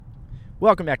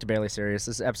Welcome back to Barely Serious.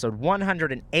 This is episode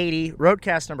 180,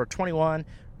 Roadcast number 21.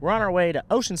 We're on our way to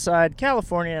Oceanside,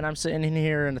 California, and I'm sitting in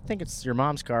here, and I think it's your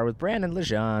mom's car with Brandon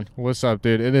Lejean. What's up,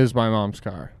 dude? It is my mom's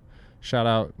car. Shout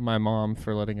out my mom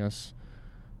for letting us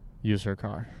use her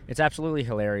car. It's absolutely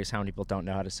hilarious how many people don't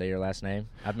know how to say your last name.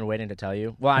 I've been waiting to tell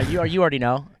you. Well, you already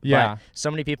know. Yeah. But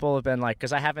so many people have been like,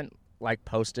 because I haven't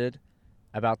posted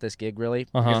about this gig really,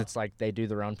 because it's like they do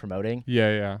their own promoting.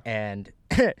 Yeah. And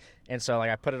and so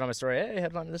I put it on my story, hey,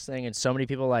 headline to this thing, and so many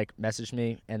people messaged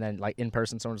me, and then in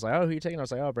person someone's like, oh, who are you taking? I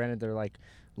was like, oh, Brandon. They're like,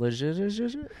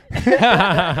 legit.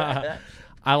 I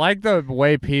like the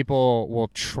way people will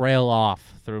trail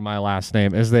off through my last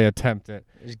name as they attempt it.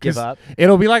 Just give up.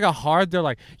 It'll be like they're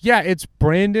like, yeah, it's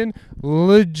Brandon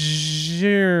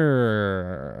Leger.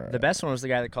 The best one was the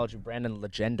guy that called you Brandon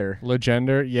Legender.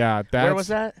 Legender, yeah. Where was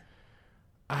that?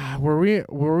 Were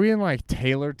we in like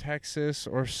Taylor, Texas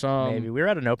or some? Maybe. We were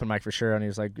at an open mic for sure, and he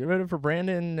was like, give it for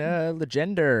Brandon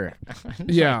Legender.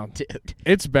 Yeah. Like, dude.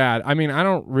 It's bad. I mean, I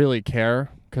don't really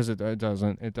care because it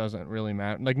doesn't really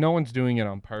matter. Like, no one's doing it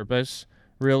on purpose,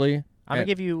 really. I'm gonna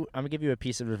give you a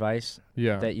piece of advice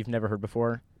that you've never heard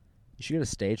before. You should get a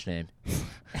stage name.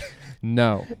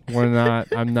 No, we're not.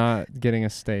 I'm not getting a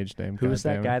stage name. Who was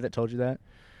that guy that told you that?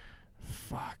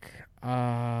 Fuck.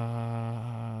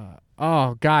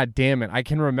 Oh, god damn it. I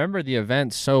can remember the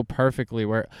event so perfectly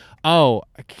should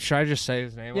I just say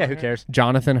his name? Yeah, who cares?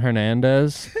 Jonathan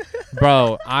Hernandez.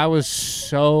 Bro, I was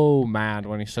so mad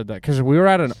when he said that because we were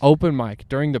at an open mic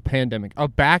during the pandemic, a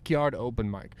backyard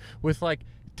open mic with like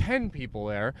 10 people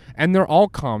there, and they're all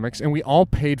comics, and we all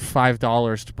paid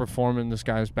 $5 to perform in this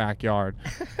guy's backyard.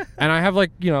 And I have a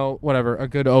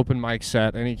good open mic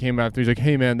set, and he came after, he's like,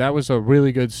 hey man, that was a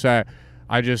really good set.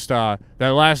 I just, that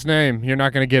last name, you're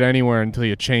not going to get anywhere until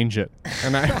you change it.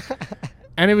 And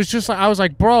and it was just like, I was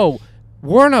like, bro,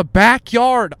 we're in a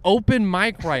backyard open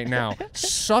mic right now.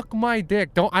 Suck my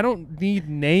dick. I don't need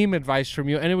name advice from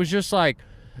you. And it was just like,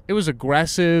 it was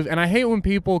aggressive. And I hate when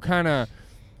people kind of,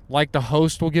 like the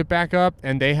host will get back up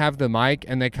and they have the mic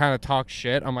and they kind of talk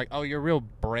shit. I'm like, oh, you're real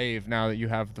brave now that you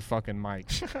have the fucking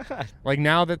mic. Like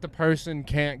now that the person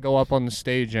can't go up on the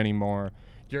stage anymore,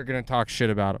 you're gonna talk shit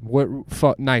about him.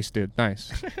 Nice, dude.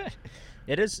 Nice.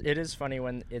 It is funny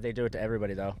when they do it to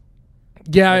everybody though.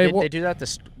 Yeah, they do that.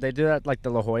 They do that like the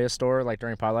La Jolla store, like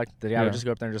during Potluck. The guy would just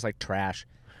go up there and just like trash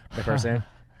the person.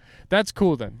 That's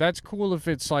cool then. That's cool if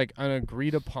it's like an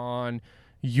agreed upon,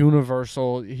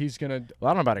 universal. He's gonna.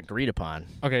 Well, I don't know about agreed upon.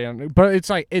 Okay, but it's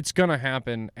like it's gonna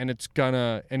happen, and it's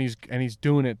gonna, and he's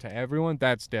doing it to everyone.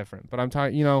 That's different. But I'm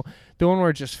talking, the one where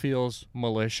it just feels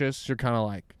malicious. You're kind of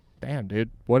like, damn, dude,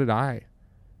 what did I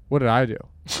do?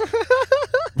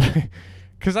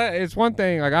 Because it's one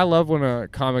thing, like, I love when a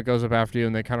comic goes up after you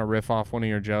and they kind of riff off one of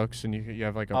your jokes and you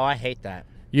have like a... Oh, I hate that.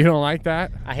 You don't like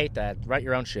that? I hate that. Write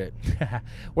your own shit.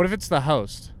 What if it's the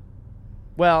host?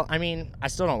 Well, I mean, I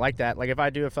still don't like that. Like, if I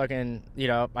do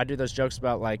I do those jokes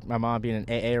about, like, my mom being in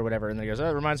AA or whatever, and then he goes, oh,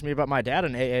 it reminds me about my dad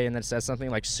in AA, and then says something,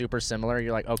 like, super similar.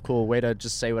 You're like, oh, cool, way to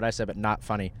just say what I said, but not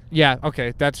funny. Yeah,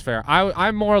 okay, that's fair.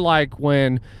 I'm more like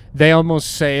when they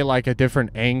almost say, like, a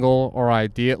different angle or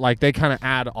idea. Like, they kind of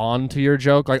add on to your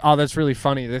joke. Like, oh, that's really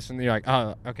funny, this, and you're like,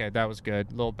 oh, okay, that was good.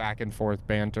 A little back and forth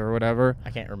banter or whatever.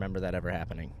 I can't remember that ever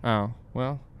happening. Oh,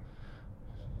 well...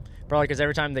 Probably because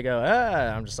every time they go,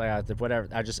 I'm just like, whatever.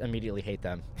 I just immediately hate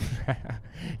them.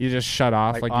 You just shut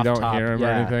off, like you don't hear them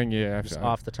or anything? Yeah. Just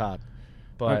off the top.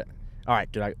 But, all right,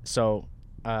 dude. For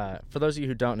those of you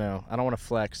who don't know, I don't want to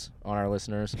flex on our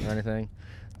listeners or anything.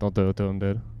 Don't do it to them,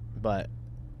 dude. But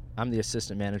I'm the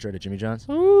assistant manager at Jimmy John's.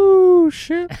 Ooh,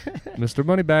 shit. Mr.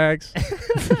 Moneybags.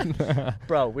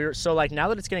 Bro, now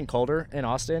that it's getting colder in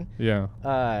Austin, yeah.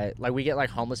 We get, like,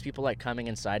 homeless people, like, coming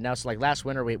inside now. So, like, last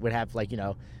winter we would have, like,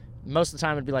 most of the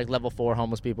time it'd be like level 4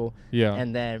 homeless people. Yeah.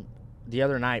 And then the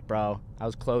other night, bro, I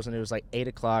was closing. It was like 8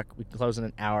 o'clock. We close in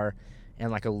an hour,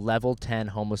 and like a level 10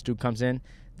 homeless dude comes in.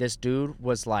 This dude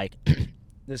was like,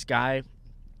 this guy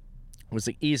was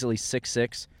like easily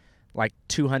 6'6", like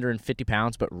 250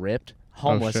 pounds, but ripped,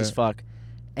 homeless as fuck.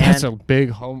 That's a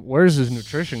big Where's his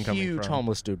nutrition coming from? Huge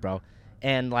homeless dude, bro.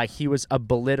 And like he was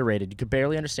obliterated. You could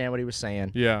barely understand what he was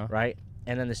saying. Yeah. Right.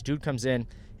 And then this dude comes in.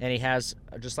 And he has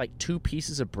just like 2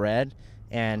 pieces of bread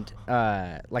and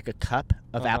like a cup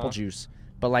of apple juice,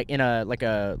 but like in like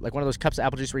one of those cups of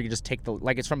apple juice where you just take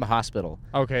it's from the hospital.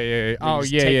 Okay, yeah. Oh,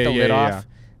 yeah, take the lid off.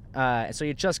 And so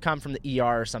you just come from the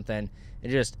ER or something,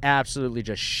 and just absolutely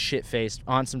just shit faced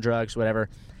on some drugs, whatever.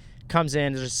 Comes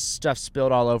in, there's just stuff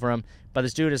spilled all over him. But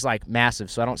this dude is like massive,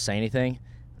 so I don't say anything.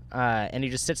 And he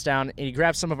just sits down and he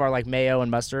grabs some of our like mayo and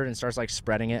mustard and starts like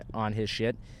spreading it on his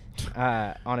shit.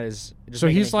 on his. Just So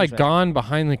making he's a like huge mess. gone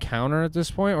behind the counter at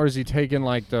this point, or is he taking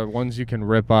like the ones you can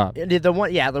rip up? The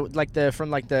one, yeah, like the from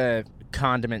like the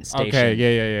condiment station. Okay,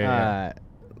 yeah.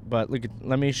 But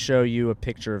let me show you a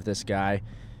picture of this guy.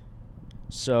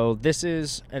 So this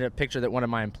is a picture that one of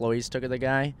my employees took of the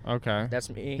guy. Okay. That's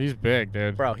me. He's big,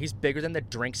 dude. Bro, he's bigger than the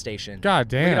drink station. God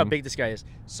damn. Look at how big this guy is.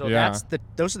 So Yeah.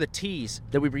 those are the teas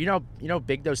that we you know how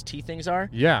big those tea things are?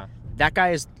 Yeah. That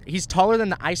guy he's taller than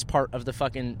the ice part of the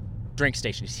fucking drink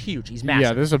station. He's huge. He's massive.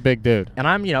 Yeah, this is a big dude. And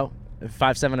I'm,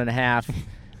 5'7.5".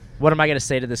 What am I gonna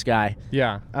say to this guy?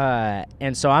 Yeah.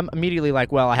 And so I'm immediately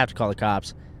like, well, I have to call the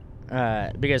cops.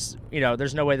 Because,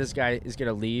 there's no way this guy is going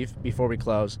to leave before we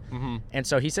close. Mm-hmm. And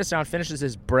so he sits down, finishes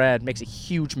his bread, makes a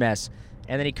huge mess.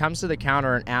 And then he comes to the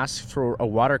counter and asks for a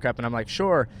water cup. And I'm like,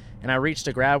 sure. And I reach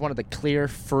to grab one of the clear,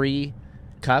 free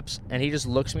cups. And he just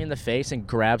looks me in the face and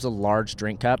grabs a large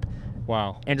drink cup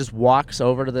Wow. and just walks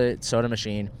over to the soda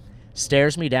machine,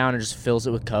 stares me down, and just fills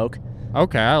it with Coke.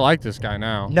 Okay, I like this guy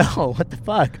now. No, what the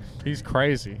fuck? He's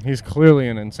crazy. He's clearly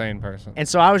an insane person. And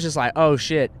so I was just like, oh,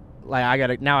 shit. Like,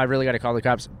 I really got to call the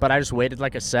cops. But I just waited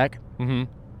like a sec. Mm-hmm.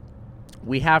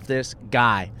 We have this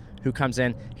guy who comes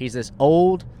in. He's this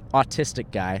old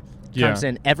autistic guy. Comes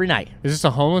in every night. Is this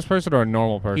a homeless person or a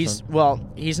normal person?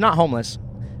 He's not homeless,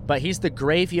 but he's the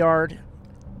graveyard.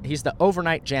 He's the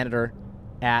overnight janitor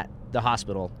at the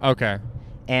hospital. Okay.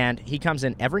 And he comes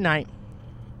in every night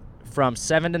from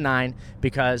 7 to 9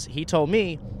 because he told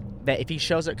me that if he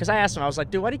shows up, because I asked him, I was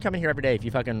like, dude, why do you come in here every day if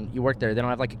you work there? They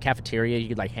don't have like a cafeteria you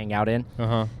could like hang out in.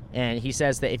 Uh-huh. And he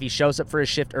says that if he shows up for his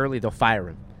shift early, they'll fire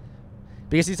him.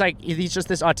 Because he's just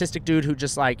this autistic dude who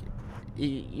just like,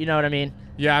 you know what I mean?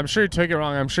 Yeah, I'm sure he took it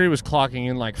wrong. I'm sure he was clocking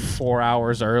in like 4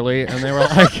 hours early, and they were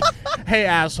like, hey,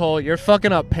 asshole, you're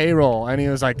fucking up payroll. And he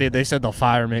was like, dude, they said they'll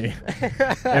fire me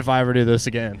if I ever do this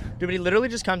again. Dude, but he literally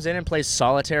just comes in and plays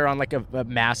solitaire on like a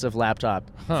massive laptop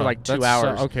for like 2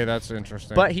 hours. Okay, that's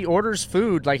interesting. But he orders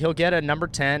food. Like, he'll get a number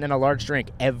 10 and a large drink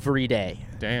every day.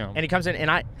 Damn. And he comes in, and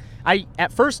I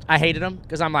at first, I hated him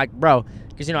because I'm like, bro,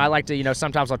 because, I like to,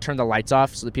 sometimes I'll turn the lights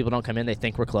off so that people don't come in. They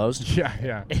think we're closed.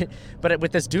 Yeah. But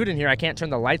with this dude in here, I can't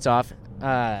turn the lights off.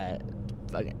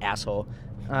 Fucking asshole.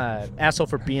 Asshole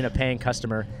for being a paying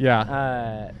customer.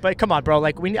 Yeah. But come on, bro.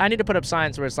 Like, I need to put up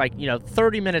signs where it's like,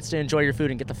 30 minutes to enjoy your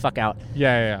food and get the fuck out.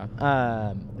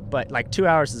 Yeah. But like 2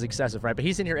 hours is excessive, right? But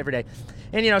he's in here every day.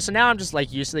 And, so now I'm just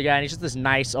like used to the guy, and he's just this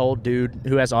nice old dude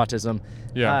who has autism.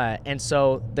 Yeah. And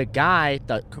so the guy,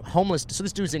 the homeless, so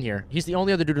this dude's in here. He's the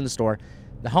only other dude in the store.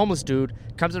 The homeless dude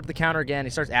comes up to the counter again.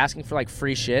 He starts asking for like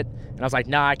free shit. And I was like,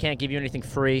 nah, I can't give you anything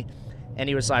free. And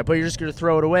he was like, but you're just going to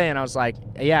throw it away. And I was like,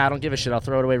 yeah, I don't give a shit. I'll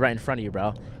throw it away right in front of you,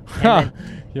 bro.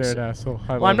 You're an asshole.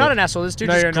 Well, I'm not an asshole. This dude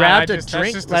just grabbed a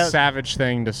drink. That's just a savage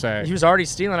thing to say. He was already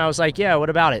stealing. I was like, yeah, what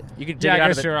about it? You could dig it out I of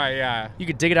guess the, you're right, yeah. You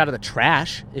could dig it out of the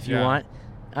trash if you want.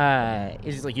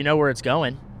 He's like, you know where it's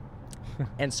going.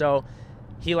 And so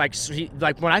he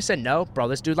when I said no, bro,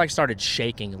 this dude like started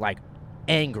shaking, like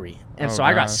angry. And so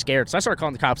I got scared. So I started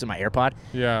calling the cops in my AirPod.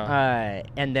 Yeah.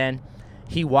 And then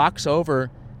he walks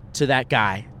over to that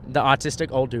guy, the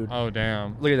autistic old dude. Oh,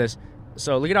 damn. Look at this.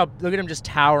 So look at him just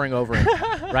towering over him,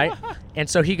 right? And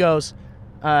so he goes,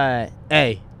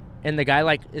 hey. And the guy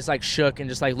like is like shook and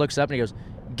just like looks up and he goes,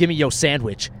 give me your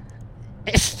sandwich.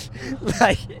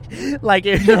 like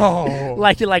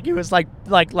it was like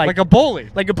a bully.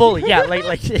 Like a bully,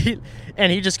 yeah.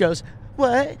 And he just goes,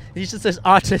 what? He's just this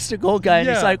autistic old guy, and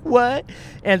he's like, what?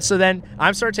 And so then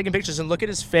I'm started taking pictures, and look at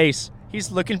his face. He's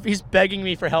begging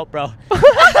me for help, bro.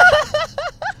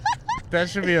 That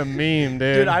should be a meme,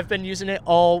 dude. Dude, I've been using it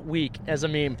all week as a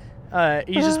meme.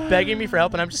 He's just begging me for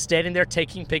help, and I'm just standing there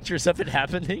taking pictures of it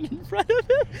happening in front of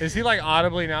him. Is he like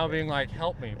audibly now being like,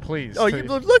 help me, please? Oh, you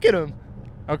look at him.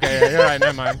 Okay, yeah, you're right.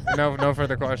 Never mind. No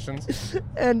further questions.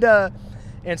 And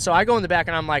so I go in the back,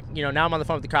 and I'm like, now I'm on the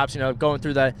phone with the cops, going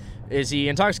through is he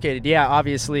intoxicated? Yeah,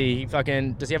 obviously.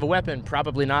 Does he have a weapon?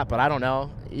 Probably not, but I don't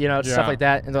know. Stuff like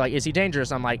that. And they're like, is he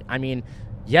dangerous? I'm like, I mean,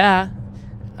 yeah.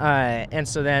 And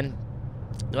so then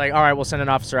they're like, all right, we'll send an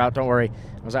officer out. Don't worry.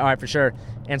 I was like, all right, for sure.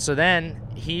 And so then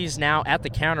he's now at the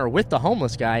counter with the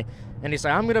homeless guy, and he's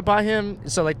like, I'm going to buy him.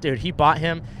 So, like, dude, he bought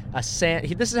him this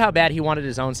is how bad he wanted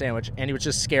his own sandwich, and he was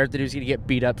just scared that he was going to get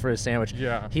beat up for his sandwich.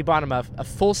 Yeah. He bought him a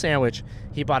full sandwich.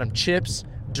 He bought him chips,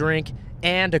 drink,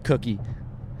 and a cookie.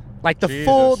 Like the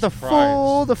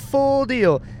full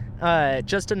deal.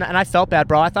 And I felt bad,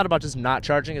 bro. I thought about just not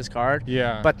charging his card.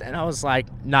 Yeah. But then I was like,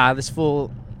 nah, this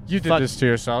fool. You did this to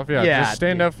yourself. Yeah. Just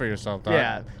stand up for yourself, dog.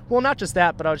 Yeah. Well, not just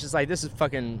that, but I was just like, this is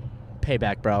fucking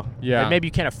payback, bro. Yeah. Like, maybe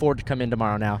you can't afford to come in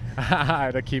tomorrow now.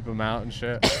 To keep him out and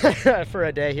shit. For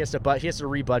a day. He has to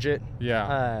re-budget.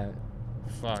 Yeah.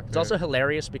 Fuck. It's also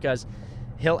hilarious because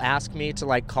he'll ask me to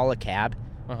like call a cab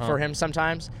for him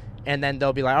sometimes, and then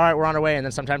they'll be like, all right, we're on our way, and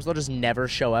then sometimes they'll just never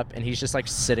show up, and he's just like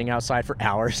sitting outside for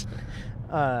hours.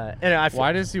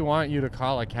 Why does he want you to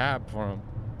call a cab for him?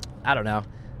 I don't know.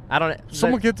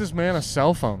 Someone get this man a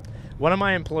cell phone. One of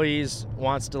my employees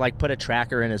wants to like put a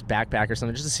tracker in his backpack or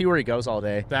something just to see where he goes all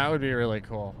day. That would be really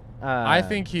cool. I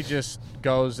think he just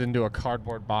goes into a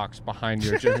cardboard box behind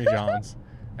your Jimmy John's,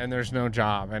 and there's no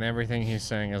job, and everything he's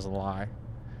saying is a lie.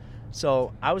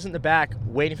 So I was in the back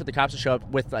waiting for the cops to show up.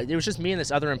 It was just me and this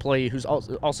other employee who's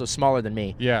also smaller than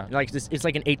me. Yeah. Like it's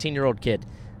like an 18-year-old kid,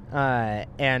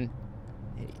 and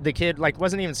the kid like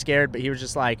wasn't even scared, but he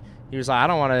was like, I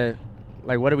don't want to.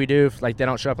 Like, what do we do if, like, they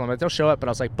don't show up? I'm like, they'll show up. But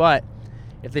I was like, but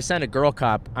if they send a girl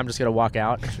cop, I'm just going to walk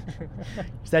out.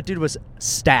 That dude was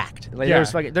stacked. Like, Yeah.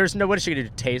 There's no, what is she going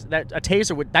to do? A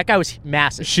taser? That guy was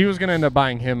massive. She was going to end up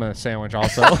buying him a sandwich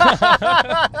also.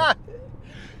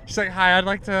 She's like, hi, I'd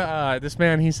like to, this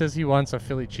man, he says he wants a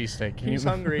Philly cheesesteak. He's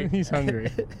hungry. He's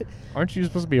hungry. Aren't you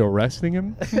supposed to be arresting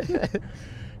him?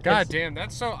 God damn,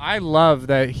 that's so, I love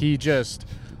that he just.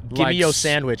 Give me your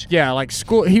sandwich. Yeah, like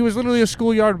he was literally a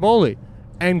schoolyard bully.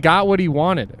 And got what he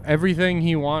wanted. Everything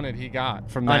he wanted, he got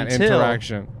from that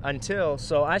interaction.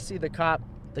 So I see the cop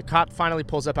finally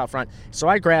pulls up out front. So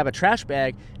I grab a trash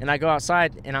bag, and I go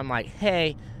outside, and I'm like,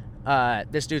 hey,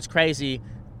 this dude's crazy,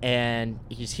 and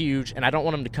he's huge, and I don't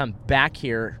want him to come back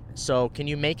here. So can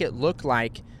you make it look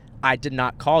like I did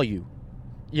not call you?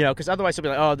 You know, because otherwise he'll be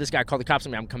like, oh, this guy called the cops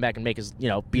on me. I'm going to come back and make his,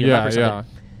 beat him up or something. Yeah.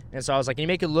 And so I was like, can you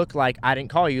make it look like I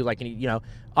didn't call you? Like,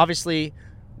 obviously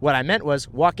what I meant was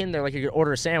walk in there like you could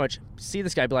order a sandwich, see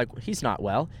this guy, be like, he's not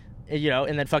well,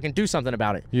 and then fucking do something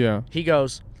about it. Yeah. He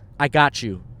goes, I got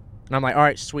you. And I'm like, all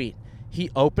right, sweet. He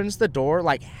opens the door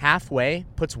like halfway,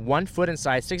 puts one foot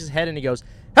inside, sticks his head in, and he goes,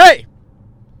 hey,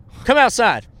 come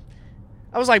outside.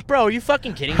 I was like, bro, are you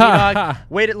fucking kidding me, dog?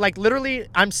 Wait, like literally,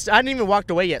 I hadn't even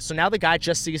walked away yet. So now the guy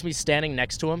just sees me standing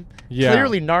next to him,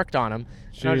 clearly narked on him.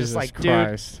 And I was just like,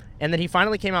 Christ. dude. And then he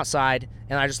finally came outside,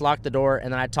 and I just locked the door,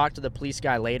 and then I talked to the police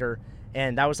guy later,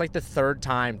 and that was like the third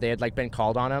time they had like been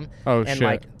called on him. Oh, and shit.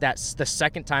 Like that's the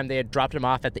second time they had dropped him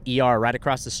off at the ER right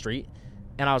across the street.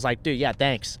 And I was like, dude, yeah,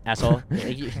 thanks, asshole.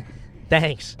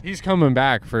 Thanks. He's coming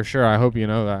back for sure. I hope you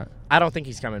know that. I don't think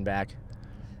he's coming back.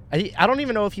 I don't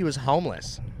even know if he was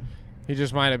homeless. He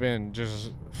just might have been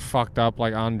just fucked up,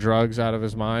 like on drugs out of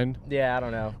his mind. Yeah, I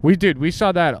don't know. We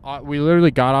saw that. We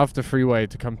literally got off the freeway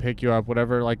to come pick you up,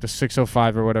 whatever, like the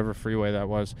 605 or whatever freeway that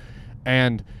was.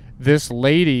 And this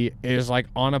lady is like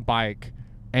on a bike,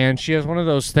 and she has one of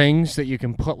those things that you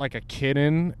can put like a kid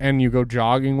in, and you go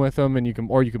jogging with them, and you can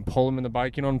pull them in the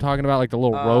bike. You know what I'm talking about? Like the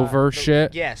little rover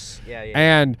shit. Yes. Yeah.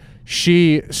 And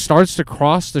she starts to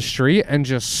cross the street and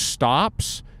just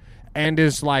stops and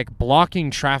is like blocking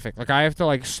traffic. Like I have to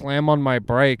like slam on my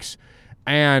brakes,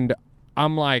 and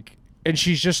I'm like, and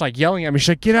she's just like yelling at me. She's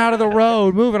like, get out of the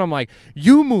road, move. And I'm like,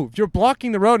 you move, you're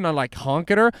blocking the road. And I like honk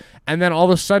at her, and then all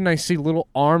of a sudden I see little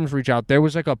arms reach out. There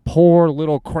was like a poor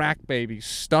little crack baby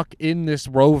stuck in this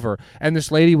Rover, and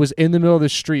this lady was in the middle of the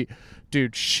street.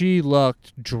 Dude, she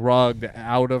looked drugged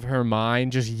out of her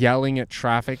mind, just yelling at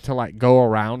traffic to like go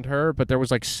around her, but there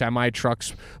was like semi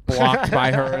trucks blocked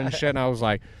by her and shit. And I was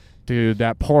like, dude,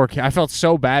 that poor kid. I felt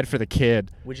so bad for the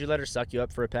kid. Would you let her suck you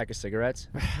up for a pack of cigarettes?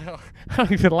 I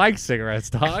don't even like cigarettes,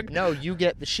 dog. No,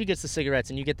 she gets the cigarettes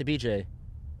and you get the BJ.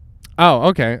 Oh,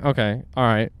 okay, all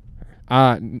right.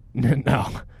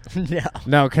 No.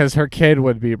 No, because her kid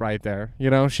would be right there. You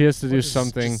know, she has to do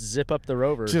something. Just zip up the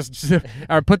Rover. Just zip,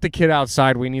 or put the kid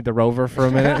outside. We need the Rover for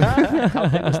a minute. How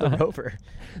big was the Rover?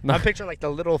 No. I'm picturing like the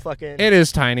little fucking. It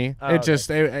is tiny. Oh, it just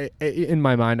in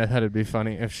my mind, I thought it'd be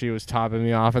funny if she was topping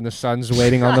me off and the son's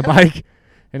waiting on the bike,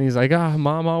 and he's like,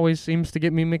 Mom always seems to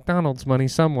get me McDonald's money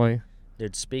some way.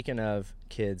 Dude, speaking of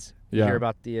kids, yeah. You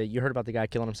heard about the guy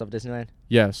killing himself at Disneyland?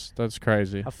 Yes, that's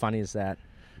crazy. How funny is that?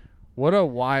 What a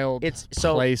wild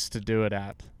place to do it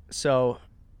at. So,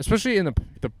 especially in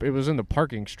it was in the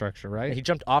parking structure, right? He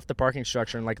jumped off the parking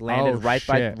structure and like landed right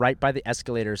by the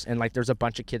escalators, and like there's a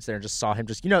bunch of kids there and just saw him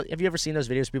just have you ever seen those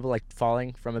videos of people like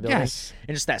falling from a building? Yes.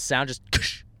 And just that sound just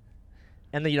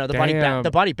and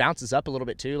the body bounces up a little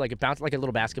bit too, like it bounced like a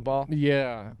little basketball.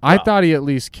 Yeah. I thought he at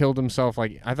least killed himself. I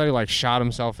thought he like shot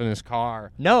himself in his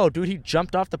car. No, dude, he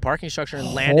jumped off the parking structure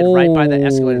and landed right by the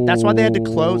escalator. That's why they had to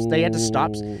close. They had to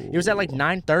stop. It was at like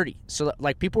 9:30, so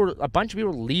like a bunch of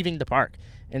people were leaving the park,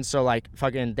 And so like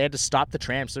fucking they had to stop the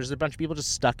trams. There's a bunch of people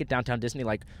just stuck at downtown Disney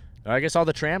like, I guess all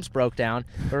the trams broke down,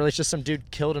 or at least just some dude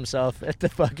killed himself at the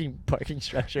fucking parking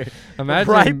structure.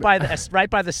 Imagine right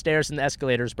by the stairs and the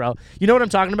escalators, bro. You know what I'm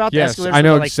talking about? The Yes, escalators I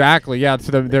know like, exactly. Yeah,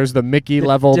 there's the Mickey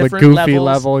level, the different Goofy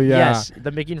levels. level. Yeah. Yes,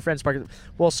 the Mickey and Friends park.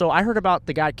 Well, so I heard about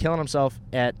the guy killing himself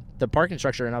at the parking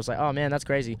structure, and I was like, oh man, that's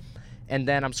crazy. And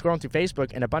then I'm scrolling through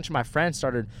Facebook, and a bunch of my friends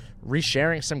started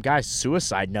resharing some guy's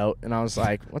suicide note, and I was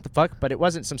like, "What the fuck?" But it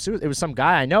wasn't some it was some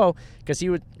guy I know because he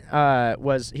was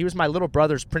my little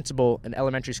brother's principal in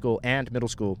elementary school and middle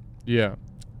school, Yeah.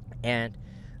 and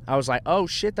I was like, "Oh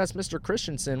shit, that's Mr.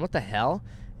 Christensen. What the hell?"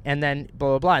 And then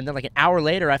blah blah blah, and then like an hour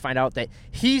later, I find out that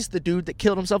he's the dude that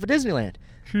killed himself at Disneyland.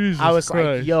 Jesus I was Christ.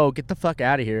 like, "Yo, get the fuck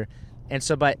out of here!" And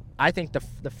so, but I think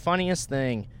the funniest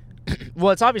thing.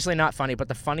 Well, it's obviously not funny, but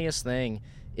the funniest thing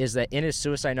is that in his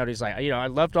suicide note, he's like, I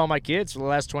loved all my kids for the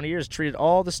last 20 years, treated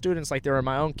all the students like they were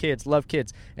my own kids, love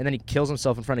kids, and then he kills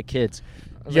himself in front of kids.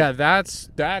 Yeah, that's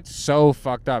so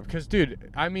fucked up. Cause,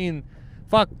 dude, I mean,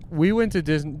 fuck, we went to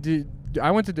Disney. I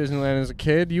went to Disneyland as a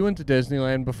kid. You went to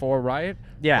Disneyland before, right?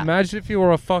 Yeah. Imagine if you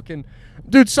were a fucking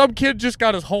dude. Some kid just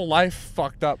got his whole life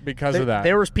fucked up because of that.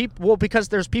 There was people, well, because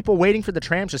there's people waiting for the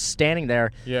trams just standing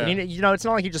there. Yeah. And it's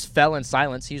not like he just fell in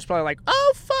silence. He was probably like,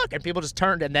 oh, fuck. And people just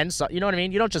turned and then saw, you know what I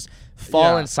mean? You don't just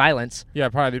fall Yeah. in silence. Yeah,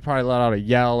 they probably let out a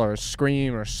yell or a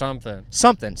scream or something.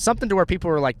 Something to where people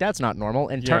were like, that's not normal.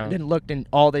 And turned Yeah. and looked and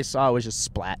all they saw was just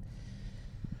splat.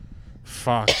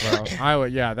 Fuck, bro.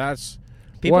 That's.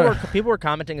 People What? were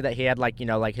commenting that he had like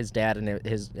his dad and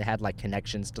his had like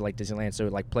connections to like Disneyland, so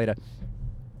it like played a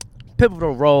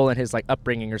pivotal role in his like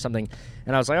upbringing or something.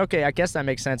 And I was like, okay, I guess that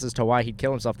makes sense as to why he'd kill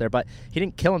himself there. But he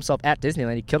didn't kill himself at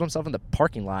Disneyland. He killed himself in the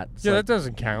parking lot. It's Yeah, like, that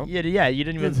doesn't count. yeah. You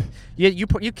didn't even.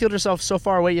 You killed yourself so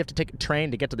far away. You have to take a train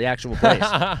to get to the actual place.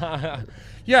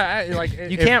 Yeah, like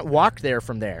You can't walk there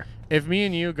from there. If me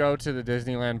and you go to the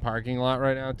Disneyland parking lot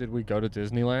right now, did we go to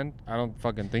Disneyland? I don't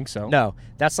fucking think so. No,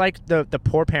 that's like the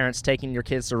poor parents taking your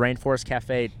kids to Rainforest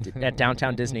Cafe at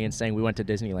downtown Disney and saying we went to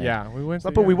Disneyland. Yeah, we went.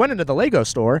 But we went into the Lego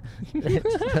store.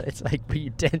 It's like we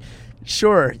did.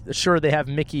 Sure, they have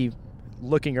Mickey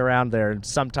looking around there, and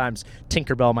sometimes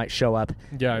Tinkerbell might show up.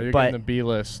 Yeah, you're but- getting the B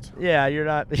list. Yeah, you're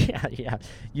not. Yeah.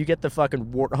 You get the fucking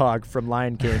warthog from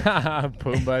Lion King.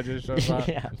 Pumbaa just shows up.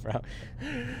 Yeah, bro.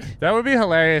 That would be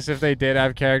hilarious if they did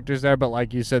have characters there, but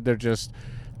like you said, they're just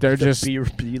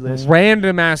B list.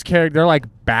 random ass characters. They're like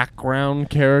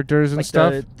background characters and Like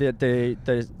stuff.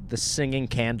 the singing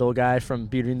candle guy from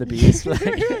Beauty and the Beast.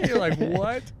 You're like,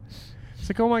 what? It's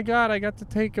like, oh my god, I got to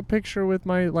take a picture with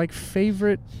my like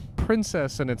favorite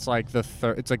princess, and it's like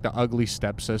it's like the ugly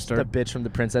stepsister. The bitch from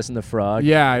The Princess and the Frog.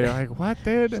 Yeah, you're like, what,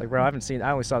 dude? It's like, bro, I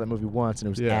only saw that movie once, and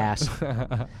it was ass.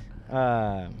 Fuck,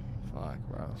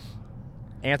 bro.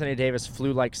 Anthony Davis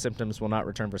flu-like symptoms will not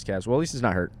return for Cavs. Well, at least he's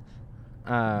not hurt.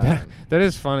 That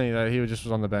is funny that he just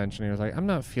was on the bench and he was like, I'm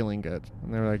not feeling good.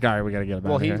 And they were like, all right, we got to get him out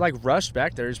Well, of he here. like rushed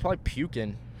back there. He was probably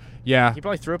puking. Yeah. He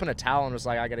probably threw up in a towel and was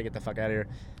like, I got to get the fuck out of here.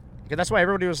 Because that's why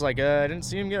everybody was like, I didn't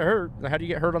see him get hurt. How do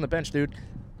you get hurt on the bench, dude?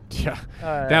 Yeah.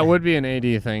 That would be an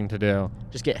AD thing to do.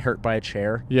 Just get hurt by a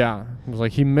chair. Yeah. It was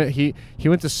like he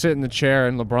went to sit in the chair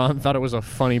and LeBron thought it was a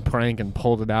funny prank and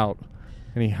pulled it out.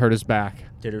 And he hurt his back.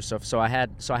 Dude, it was so I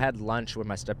had lunch with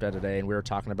my stepdad today, and we were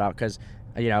talking about, because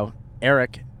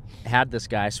Eric had this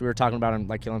guy, so we were talking about him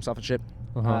like killing himself and shit.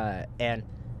 And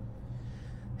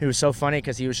it was so funny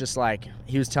because he was just like,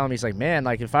 he was telling me, he's like, man,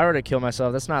 like if I were to kill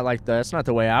myself, that's not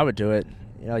the way I would do it.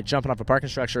 Like jumping off a parking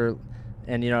structure.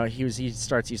 And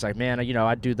he's like, man,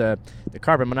 I'd do the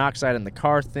carbon monoxide in the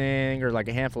car thing, or like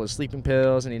a handful of sleeping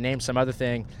pills, and he named some other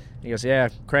thing. And he goes, yeah,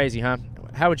 crazy, huh?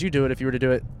 How would you do it if you were to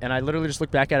do it? And I literally just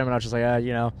looked back at him and I was just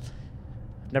like,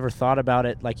 never thought about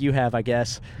it like you have, I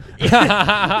guess.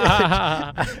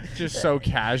 Just so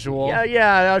casual.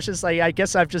 Yeah. I was just like, I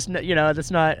guess I've just,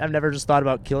 I've never just thought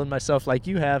about killing myself like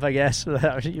you have, I guess.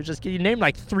 You named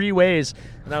like 3 ways,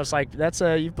 and I was like, that's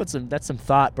some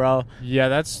thought, bro. Yeah,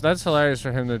 that's hilarious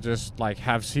for him to just like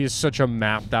he has such a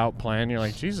mapped out plan. You're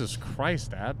like, Jesus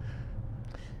Christ, Dad.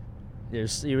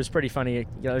 It was pretty funny.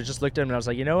 I just looked at him and I was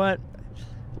like, you know what?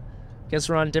 Guess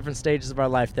we're on different stages of our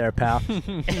life there, pal.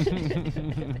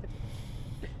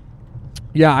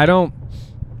 Yeah, I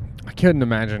couldn't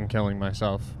imagine killing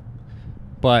myself.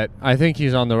 But I think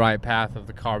he's on the right path of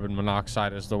the carbon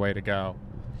monoxide is the way to go.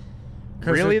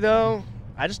 Really, though?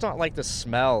 I just don't like the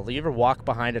smell. You ever walk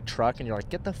behind a truck and you're like,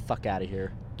 get the fuck out of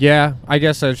here? Yeah, I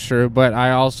guess that's true. But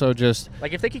I also just...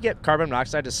 Like, if they could get carbon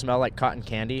monoxide to smell like cotton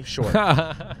candy, sure.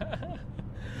 that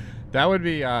would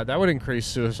increase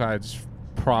suicides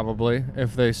probably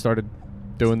if they started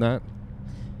doing that.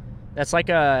 That's like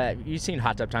you've seen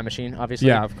Hot Tub Time Machine, obviously.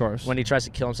 Yeah, of course. When he tries to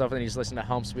kill himself and he's listening to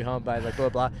Home Sweet Home by like blah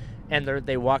blah, and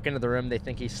they walk into the room, they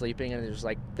think he's sleeping, and there's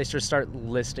like they just start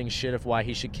listing shit of why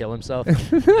he should kill himself. And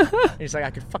he's like,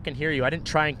 I could fucking hear you. I didn't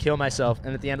try and kill myself.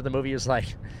 And at the end of the movie, he was like,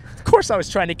 of course I was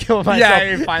trying to kill myself.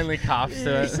 Yeah, he finally cops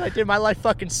to He's it. like, dude, my life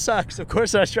fucking sucks. Of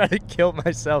course I was trying to kill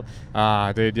myself.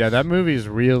 Dude, yeah, that movie's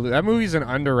real. That movie's an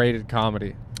underrated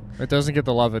comedy. It doesn't get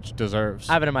the love it deserves.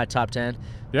 I have it in my top 10.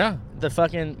 Yeah.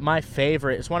 My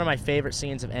favorite, it's one of my favorite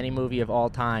scenes of any movie of all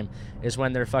time, is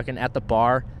when they're fucking at the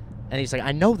bar, and he's like,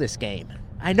 I know this game.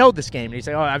 And he's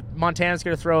like, Montana's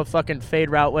going to throw a fucking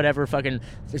fade route, whatever, fucking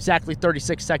exactly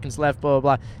 36 seconds left, blah,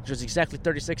 blah, blah. Just exactly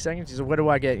 36 seconds. He's like, what do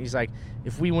I get? He's like,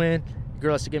 if we win, the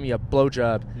girl has to give me a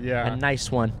blowjob. Yeah. A nice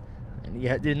one.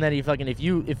 And then he fucking, if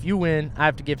you win, I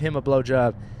have to give him a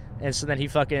blowjob. And so then he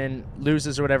fucking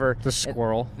loses or whatever. The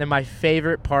squirrel. And then my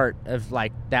favorite part of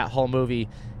like that whole movie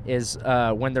is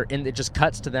when they're in. It just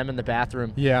cuts to them in the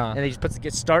bathroom. Yeah. And he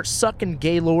just starts sucking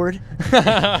Gaylord.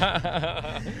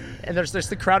 And there's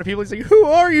the crowd of people. He's like, "Who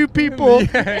are you people?"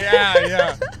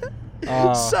 yeah.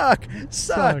 Suck.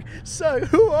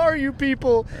 Who are you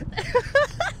people?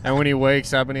 And when he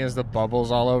wakes up and he has the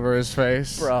bubbles all over his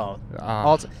face. Bro.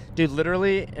 Dude,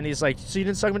 literally, and he's like, so you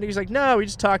didn't suck my dick? He's like, no, we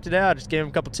just talked it out. Just gave him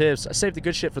a couple tips. I saved the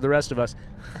good shit for the rest of us.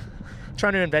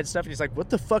 Trying to invent stuff, and he's like, what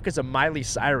the fuck is a Miley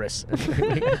Cyrus?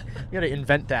 You gotta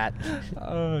invent that.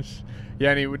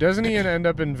 Yeah, and doesn't he end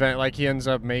up he ends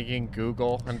up making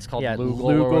Google, and it's called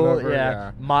Loogle or whatever.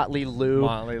 Yeah. Motley Lou.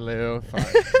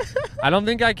 I don't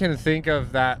think I can think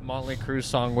of that Motley Crue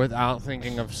song without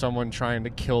thinking of someone trying to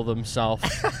kill themselves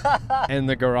in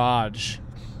the garage,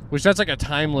 which that's like a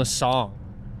timeless song.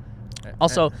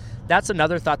 Also, that's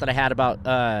another thought that I had about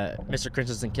Mr.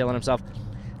 Christensen killing himself.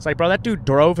 It's like, bro, that dude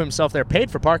drove himself there. Paid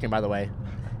for parking, by the way.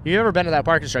 You ever been to that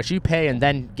parking structure? You pay and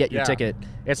then get your ticket.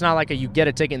 It's not like you get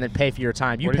a ticket and then pay for your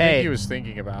time. What do you think he was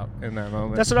thinking about in that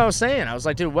moment? That's what I was saying. I was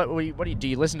like, dude, what do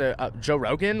you listen to Joe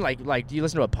Rogan? Like, do you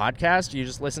listen to a podcast? Do you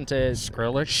just listen to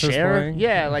Skrillex? Cher?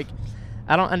 Yeah, like,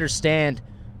 I don't understand,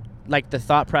 like, the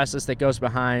thought process that goes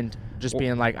behind just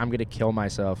being like, I'm gonna kill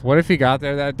myself. What if he got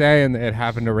there that day and it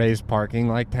happened to raise parking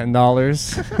like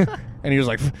 $10, and he was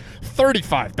like,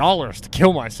 $35 to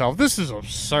kill myself? This is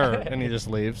absurd, and he just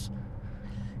leaves.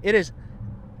 It is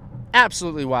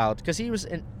absolutely wild because he was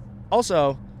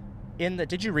also in the.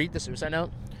 Did you read the Suicide Note?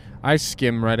 I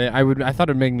read it. I thought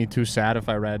it'd make me too sad if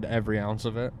I read every ounce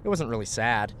of it. It wasn't really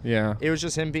sad. Yeah. It was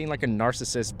just him being like a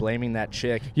narcissist, blaming that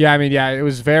chick. Yeah, I mean, yeah, it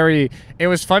was funny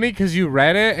because you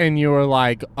read it and you were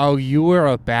like, oh, you were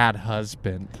a bad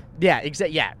husband. Yeah,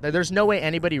 exactly. Yeah, there's no way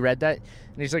anybody read that.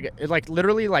 And he's like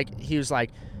literally, like, he was like,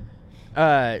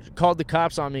 called the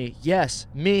cops on me. Yes,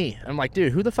 me. I'm like,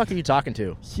 dude, who the fuck are you talking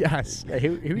to? Yes. Yeah,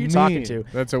 who are you talking to?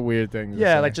 That's a weird thing to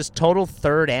Yeah, say. like just total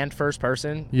third and first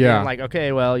person. Yeah. And like,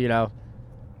 okay, well,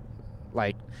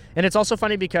 like, and it's also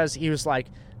funny because he was like,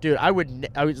 dude, I would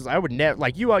never,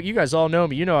 like, you guys all know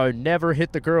me. I would never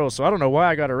hit the girls, so I don't know why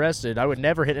I got arrested. I would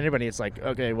never hit anybody. It's like,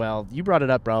 okay, well, you brought it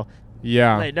up, bro.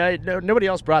 Yeah. Like, nobody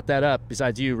else brought that up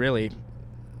besides you, really.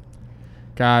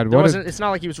 God, it's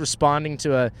not like he was responding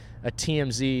to a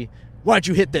TMZ. Why'd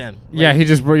you hit them? Like, yeah,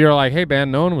 you're like, hey,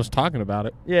 man, no one was talking about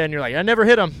it. Yeah, and you're like, I never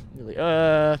hit him. You're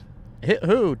like, hit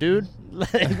who, dude?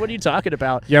 Like, what are you talking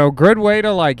about? Yo, good way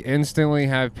to like instantly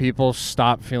have people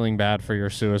stop feeling bad for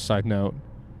your suicide note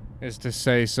is to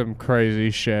say some crazy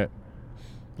shit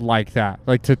like that.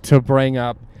 Like to bring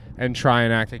up and try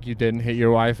and act like you didn't hit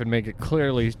your wife and make it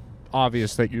clearly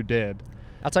obvious that you did.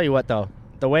 I'll tell you what, though.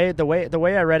 The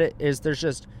way I read it is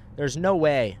there's no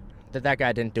way that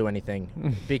guy didn't do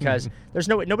anything, because there's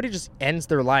no way, nobody just ends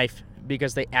their life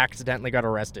because they accidentally got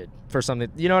arrested for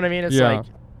something. You know what I mean? It's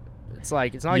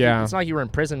like it's not like you were in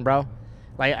prison, bro.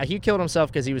 Like, he killed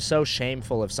himself because he was so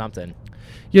shameful of something.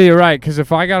 Yeah, you're right. Because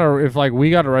if we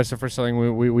got arrested for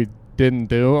something we didn't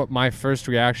do, my first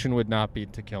reaction would not be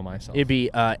to kill myself. It'd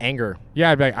be anger. Yeah,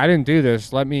 I'd be like, I didn't do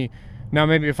this. Now,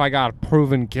 maybe if I got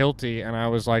proven guilty and I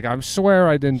was like, I swear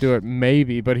I didn't do it,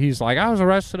 maybe. But he's like, I was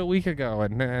arrested a week ago,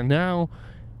 and now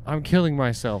I'm killing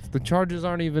myself. The charges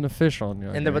aren't even official.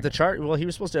 But the charge, well, he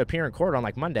was supposed to appear in court on,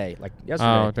 like, Monday, like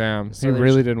yesterday. Oh, damn. So he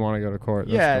really didn't want to go to court.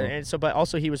 That's cool. But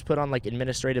also he was put on, like,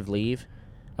 administrative leave.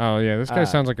 Oh, yeah. This guy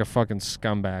sounds like a fucking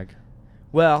scumbag.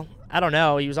 Well, I don't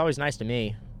know. He was always nice to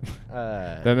me.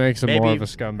 That makes him more of a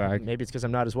scumbag. Maybe it's because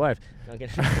I'm not his wife.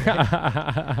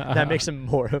 That makes him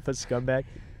more of a scumbag.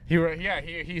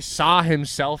 He saw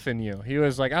himself in you. He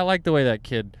was like, I like the way that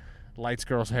kid lights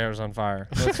girls' hairs on fire.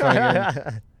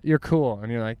 That's you're cool.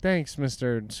 And you're like, thanks,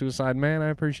 Mr. Suicide Man. I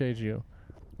appreciate you.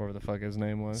 whatever the fuck his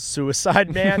name was.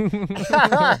 Suicide Man.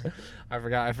 I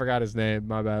forgot his name.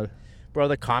 My bad. Bro,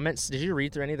 the comments. Did you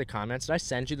read through any of the comments? Did I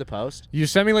send you the post? You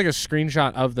sent me like a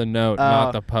screenshot of the note,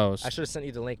 not the post. I should have sent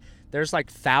you the link. There's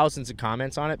like thousands of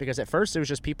comments on it because at first it was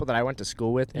just people that I went to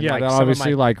school with. And yeah, like that some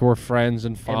obviously of my, like were friends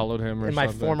and followed him or and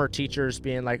something. my former teachers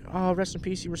being like, "Oh, rest in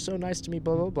peace. You were so nice to me."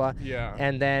 Blah blah blah. Yeah.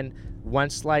 And then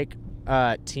once like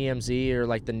TMZ or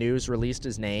like the news released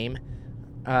his name,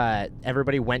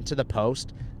 everybody went to the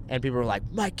post. And people were like,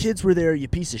 "My kids were there, you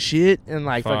piece of shit." And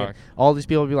like, fucking, all these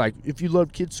people would be like, "If you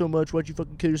love kids so much, why'd you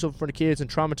fucking kill yourself in front of kids and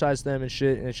traumatize them and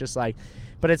shit?" And it's just like,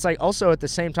 but it's like also at the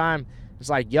same time, it's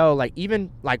like, yo, like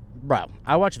even like, bro,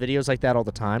 I watch videos like that all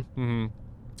the time. Mm-hmm.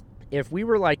 If we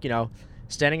were like, you know,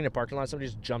 standing in a parking lot, somebody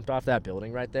just jumped off that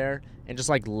building right there and just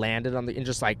like landed on the, and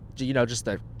just like, you know, just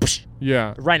the,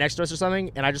 yeah, right next to us or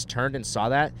something, and I just turned and saw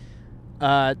that,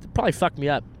 it'd probably fucked me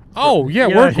up. Oh, yeah,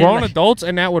 you know we're grown like, adults,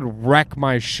 and that would wreck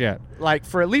my shit. Like,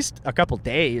 for at least a couple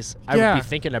days, I would be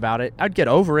thinking about it. I'd get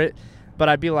over it, but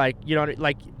I'd be like, you know,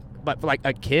 like, but for like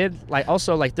a kid, like,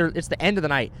 also, like, it's the end of the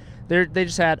night. They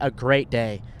just had a great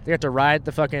day. They got to ride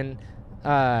the fucking,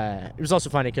 it was also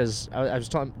funny because I was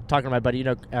talking to my buddy, you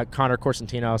know, Connor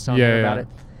Corsentino, I was telling him about it.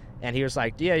 And he was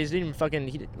like, yeah, he's even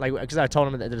fucking, like, because I told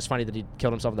him that it was funny that he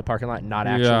killed himself in the parking lot and not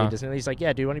actually Disneyland. He's like,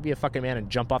 yeah, dude, why don't you be a fucking man and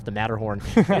jump off the Matterhorn?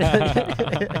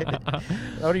 Why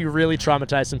don't you really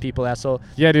traumatize some people, asshole?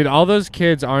 Yeah, dude, all those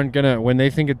kids aren't gonna, when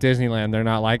they think of Disneyland, they're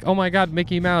not like, oh my God,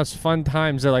 Mickey Mouse, fun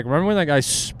times. They're like, remember when that guy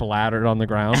splattered on the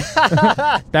ground?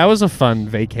 That was a fun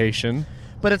vacation.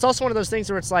 But it's also one of those things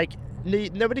where it's like,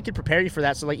 nobody could prepare you for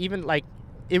that. So, like, even, like,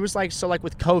 it was like, so like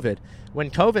with COVID, when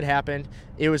COVID happened,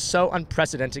 it was so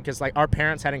unprecedented because like our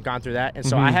parents hadn't gone through that. And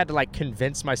so I had to like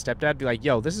convince my stepdad, be like,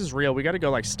 yo, this is real. We got to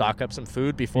go like stock up some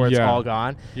food before it's all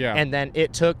gone. Yeah. And then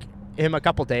it took him a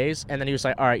couple days. And then he was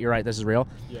like, all right, you're right. This is real.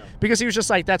 Yeah. Because he was just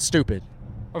like, that's stupid.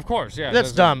 Of course. Yeah.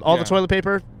 That's dumb. All the toilet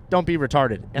paper. Don't be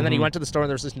retarded. And then he went to the store and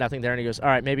there was just nothing there. And he goes, all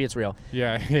right, maybe it's real.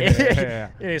 Yeah.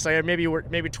 And he's like,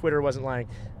 maybe Twitter wasn't lying.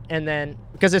 And then,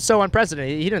 because it's so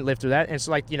unprecedented, he didn't live through that. And it's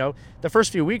like, you know, the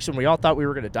first few weeks when we all thought we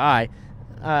were going to die,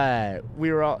 I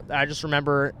just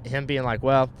remember him being like,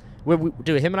 well, him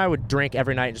and I would drink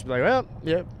every night and just be like, well,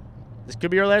 yeah, this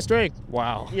could be our last drink.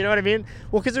 Wow. You know what I mean?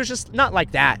 Well, because there's just not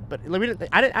like that. But like,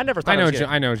 I never thought I know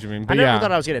what you mean. But I never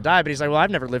thought I was going to die. But he's like, well,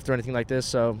 I've never lived through anything like this,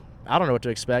 so I don't know what to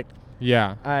expect.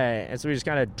 Yeah. And so we just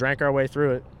kind of drank our way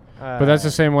through it. But that's the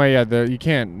same way, you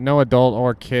can't, no adult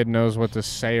or kid knows what to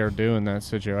say or do in that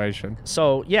situation.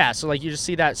 So, yeah, so, like, you just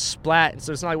see that splat, and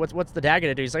so it's not like, what's the dad going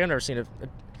to do? He's like, I've never seen it.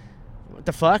 What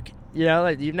the fuck? You know,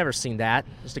 like, you've never seen that.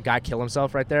 Just a guy kill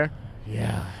himself right there.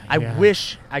 Yeah. I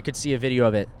wish I could see a video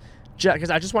of it,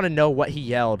 because I just want to know what he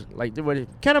yelled. Like,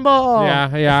 cannonball! Yeah,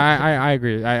 I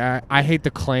agree. I hate the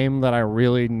claim that I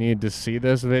really need to see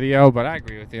this video, but I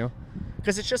agree with you.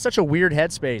 Because it's just such a weird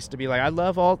headspace to be like, I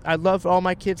love all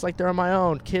my kids like they're my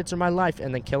own. Kids are my life,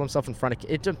 and then kill himself in front of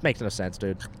kids. It just makes no sense,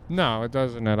 dude. No, it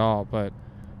doesn't at all. But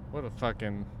what a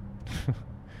fucking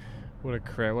what a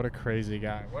crazy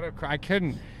guy. I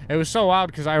couldn't. It was so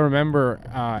wild because I remember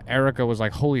Erica was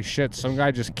like, "Holy shit! Some guy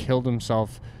just killed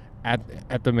himself at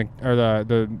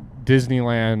the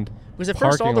Disneyland." Because at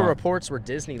first all the reports were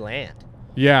Disneyland.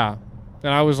 Yeah,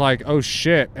 and I was like, "Oh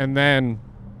shit!" And then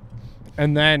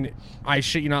I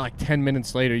shit you not, like 10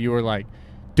 minutes later, you were like,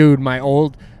 dude, my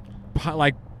old,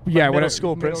 middle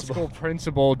school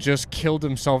principal just killed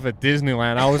himself at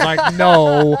Disneyland. I was like,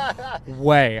 no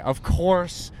way. Of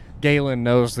course, Galen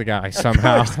knows the guy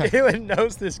somehow. Of course, Galen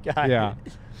knows this guy. Yeah.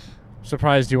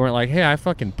 Surprised you weren't like, hey, I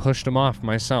fucking pushed him off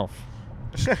myself.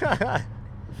 That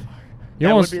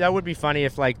would be funny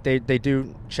if like they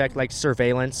do check like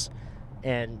surveillance,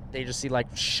 and they just see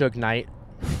like Suge Knight.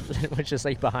 Which is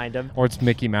like behind him, or it's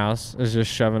Mickey Mouse is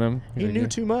just shoving him. He knew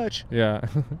too much. Yeah.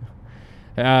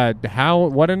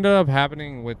 What ended up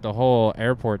happening with the whole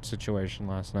airport situation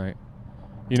last night?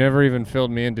 You never even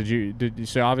filled me in. Did you?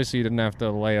 So obviously you didn't have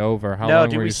to lay over. How long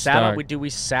were you stuck? We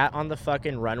sat on the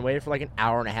fucking runway for like an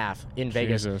hour and a half in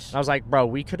Vegas. Jesus. I was like, bro,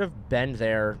 we could have been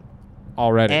there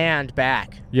already and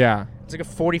back. Yeah. It's like a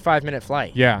 45-minute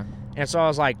flight. Yeah. And so I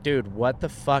was like, dude, what the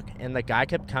fuck? And the guy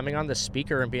kept coming on the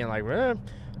speaker and being like,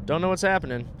 don't know what's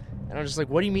happening. And I'm just like,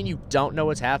 what do you mean you don't know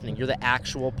what's happening? You're the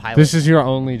actual pilot. This is your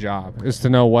only job, is to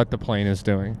know what the plane is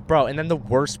doing. Bro, and then the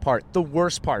worst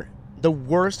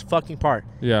fucking part.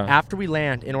 Yeah. After we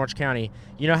land in Orange County,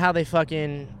 you know how they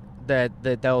fucking,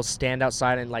 they'll stand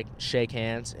outside and like shake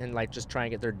hands and like just try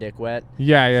and get their dick wet?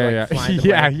 Yeah.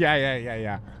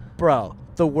 Yeah. Bro,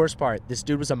 the worst part, this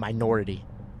dude was a minority.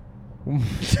 I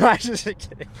was just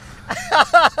kidding.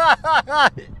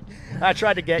 I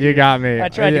tried to get you. You got me. I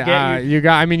tried to get you.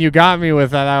 You got me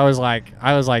with that. I was like,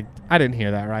 I didn't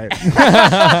hear that right.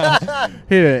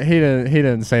 He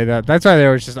didn't say that. That's why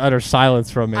there was just utter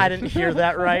silence from me. I didn't hear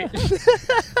that right.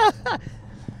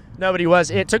 No, but he was.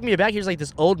 It took me aback. He was like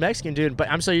this old Mexican dude, but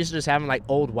I'm so used to just having like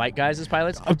old white guys as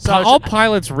pilots. So All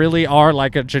pilots really are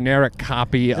like a generic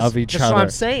copy of each other. That's what I'm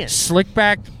saying. Slick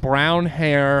back, brown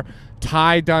hair,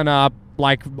 tie done up,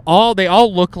 like they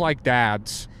all look like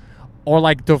dads. Or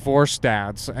like divorced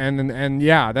dads, and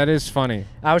yeah, that is funny.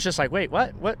 I was just like, wait,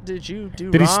 what? What did you do?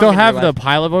 Did he wrong still in your have the life?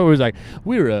 pilot voice? Where he was like,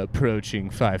 "We're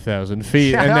approaching 5,000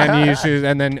 feet,"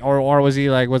 and then or was he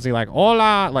like,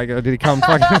 "Hola"? Like, did he come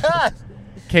fucking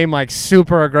came like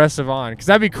super aggressive on? Because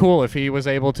that'd be cool if he was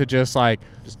able to just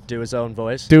do his own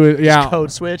voice. do it. Yeah, Just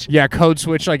code switch. Yeah, code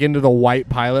switch like into the white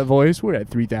pilot voice. We're at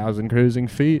 3,000 cruising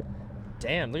feet.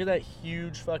 Damn, look at that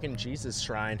huge fucking Jesus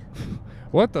shrine.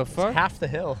 What the It's fuck? half the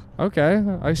hill. Okay,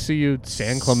 I see you,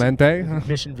 San Clemente.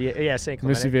 Mission Viejo. Yeah, San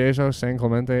Missy Clemente. Viejo, San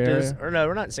Clemente area. Or no,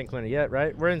 we're not in San Clemente yet,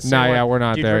 right? We're in San Nah, Juan. yeah, we're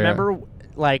not Dude, there yet. remember,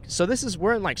 so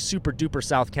we're in like super duper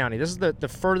South County. This is the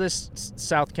furthest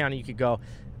South County you could go.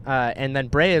 And then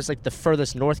Brea is like the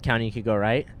furthest North County you could go,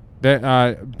 right?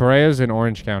 Brea's in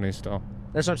Orange County still.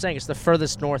 That's what I'm saying. It's the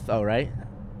furthest north, though, right?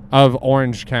 Of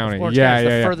Orange County. Orange yeah, County's yeah,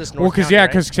 the yeah. furthest Well, North because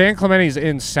County, right? San Clemente's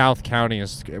in South County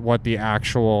is what the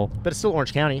actual. But it's still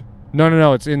Orange County.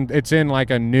 No. It's in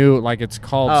like a new it's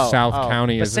called South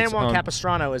County. But is San its Juan own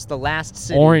Capistrano is the last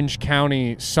city. Orange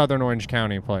County, Southern Orange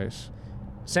County place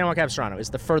San Juan Capistrano is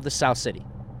the furthest south city.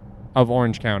 of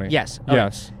Orange County. Yes. Okay.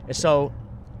 Yes. So,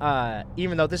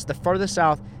 even though this is the furthest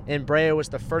south and Brea was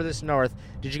the furthest north,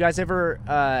 did you guys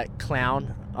ever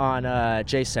clown on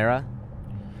Jay Sarah?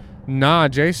 Nah,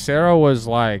 Jay Sarah was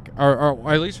like, or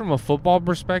at least from a football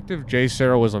perspective, Jay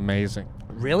Sarah was amazing.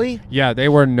 Really? Yeah, they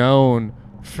were known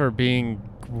for being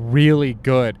really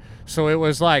good. So it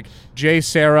was like Jay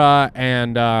Sarah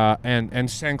and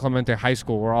San Clemente High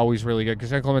School were always really good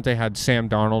because San Clemente had Sam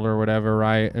Darnold or whatever,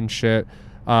 right, and shit.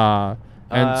 I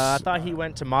thought he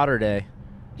went to Mater Dei.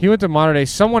 He went to Mater Dei.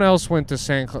 Someone else went to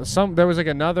there was like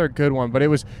another good one, but it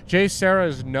was Jay Sarah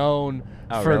is known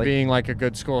for really? being like a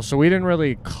good school. So we didn't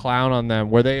really clown on them.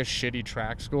 Were they a shitty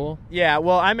track school? Yeah,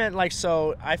 well, I meant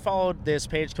so I followed this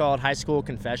page called High School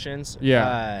Confessions.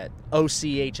 Yeah.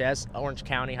 OCHS, Orange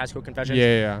County High School Confessions.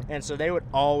 Yeah. And so they would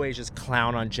always just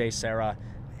clown on Jay Sarah,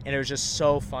 and it was just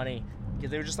so funny.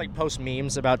 They would just like post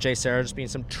memes about Jay Sarah just being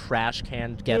some trash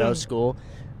can ghetto school.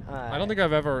 I don't think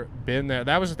I've ever been there.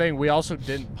 That was the thing. We also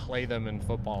didn't play them in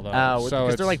football though. So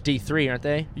because they're like D3, aren't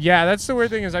they? Yeah, that's the weird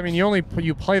thing is, I mean,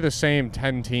 you play the same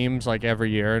 10 teams like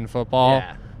every year in football.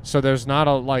 Yeah. So there's not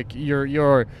a like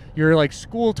your like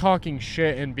school talking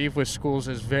shit and beef with schools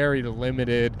is very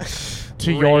limited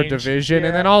to your Range, division, yeah.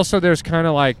 and then also there's kind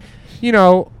of like.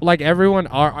 Like everyone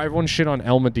shit on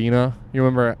El Medina. You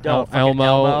remember fucking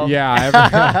Elmo?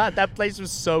 Yeah. That place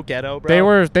was so ghetto,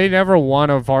 bro. They never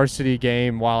won a varsity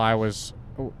game while I was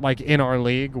like in our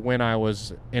league when I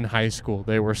was in high school.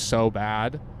 They were so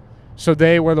bad. So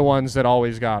they were the ones that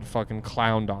always got fucking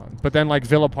clowned on. But then like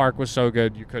Villa Park was so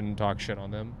good you couldn't talk shit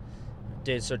on them.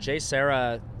 Dude, so Jay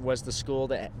Sarah was the school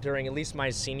that during at least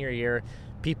my senior year,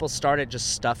 people started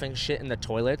just stuffing shit in the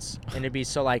toilets, and it'd be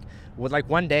so like,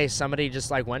 one day somebody just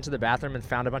like went to the bathroom and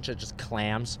found a bunch of just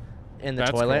clams in the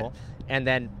That's toilet, cool. and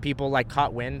then people like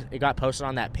caught wind. It got posted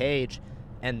on that page,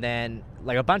 and then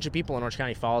like a bunch of people in Orange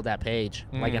County followed that page,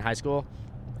 like in high school,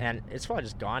 and it's probably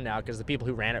just gone now because the people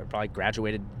who ran it probably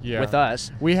graduated with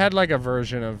us. We had like a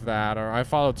version of that, or I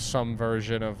followed some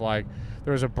version of like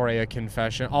there was a Brea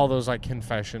confession, all those like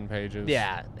confession pages.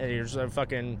 Yeah, and there's a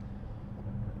fucking.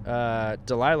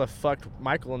 Delilah fucked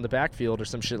Michael in the backfield or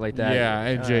some shit like that. Yeah,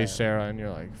 and Jay Sarah, and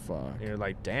you're like, fuck. You're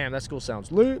like, damn, that school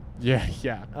sounds lit.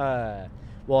 Yeah.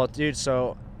 Well, dude,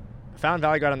 so Fountain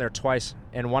Valley got on there twice,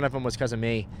 and one of them was because of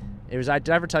me. Did I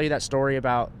ever tell you that story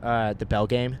about the Bell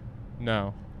game?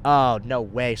 No. Oh, no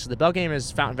way. So the Bell game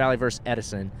is Fountain Valley versus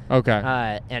Edison.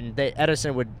 Okay. And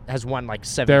Edison has won like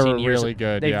 17 They were years. really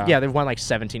good, Yeah, they've won like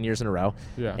 17 years in a row.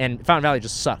 Yeah. And Fountain Valley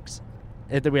just sucks.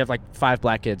 We have like 5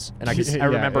 black kids, and I Yeah,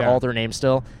 remember yeah. all their names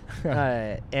still.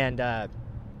 The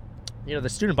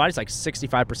student body's like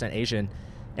 65% Asian,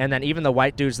 and then even the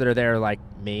white dudes that are there are like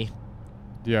me.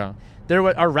 Yeah.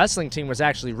 Our wrestling team was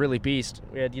actually really beast.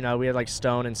 We had like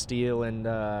Stone and Steele and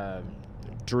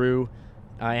Drew,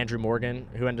 Andrew Morgan,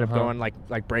 who ended up going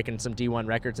like breaking some D1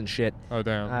 records and shit. Oh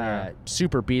damn.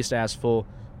 Super beast ass full.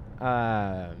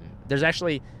 There's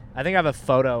actually, I think I have a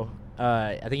photo.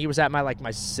 I think he was at my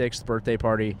 6th birthday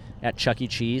party at Chuck E.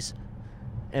 Cheese,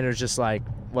 and it was just like,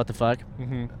 what the fuck?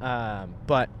 Mm-hmm.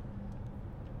 But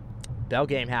bell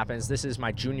game happens. This is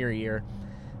my junior year.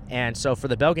 And so for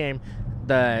the bell game,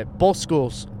 both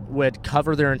schools would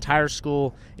cover their entire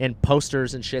school in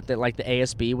posters and shit that like the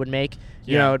ASB would make.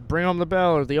 You know, bring home the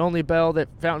bell, or the only bell that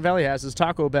Fountain Valley has is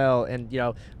Taco Bell. And, you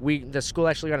know, the school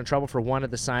actually got in trouble for one of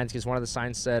the signs because one of the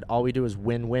signs said, all we do is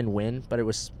win, win, win. But it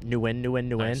was new win, new win,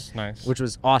 new win. Nice. Which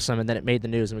was awesome. And then it made the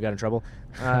news and we got in trouble.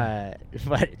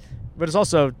 But it's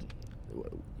also,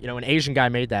 you know, an Asian guy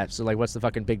made that. So, like, what's the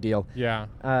fucking big deal? Yeah.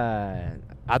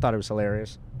 I thought it was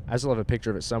hilarious. I still have a picture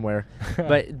of it somewhere.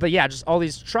 but yeah, just all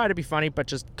these try to be funny, but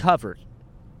just covered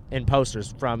in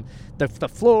posters from the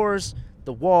floors,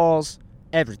 the walls,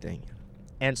 everything.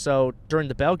 And so during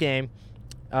the bell game,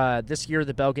 this year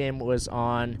the bell game was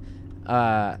on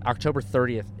October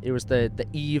 30th. It was the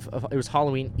eve of, it was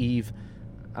Halloween Eve,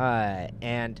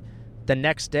 and the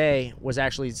next day was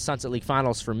actually Sunset League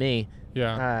Finals for me.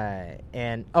 Yeah.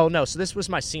 And oh no, so this was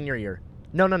my senior year.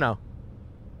 No.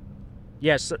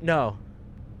 Yes, no.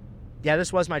 Yeah,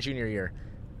 this was my junior year.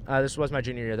 This was my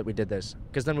junior year that we did this.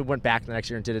 Because then we went back the next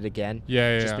year and did it again.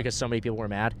 Yeah. Because so many people were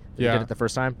mad that we did it the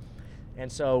first time.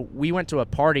 And so we went to a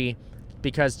party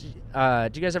because, do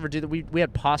you guys ever do that? We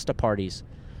had pasta parties.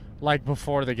 Like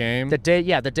before the game? The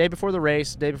day before the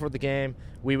race, the day before the game,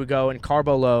 we would go and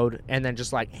carbo load and then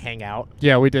just like hang out.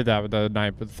 Yeah, we did that with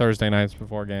the Thursday nights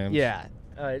before games. Yeah,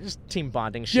 just team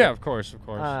bonding shit. Yeah, of course.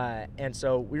 And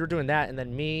so we were doing that, and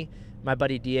then me, my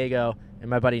buddy Diego, and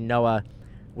my buddy Noah,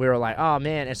 we were like, oh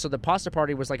man. And so the pasta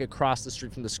party was like across the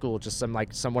street from the school, just one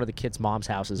of the kids' mom's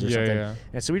houses or something. Yeah.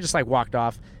 And so we just like walked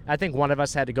off. I think one of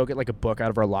us had to go get like a book out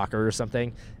of our locker or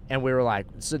something. And we were like,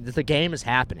 so the game is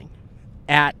happening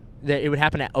it would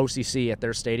happen at OCC at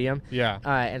their stadium. Yeah.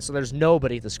 And so there's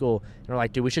nobody at the school. And we're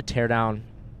like, dude, we should tear down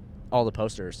all the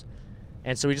posters.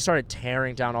 And so we just started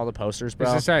tearing down all the posters, bro.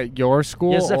 Is this at your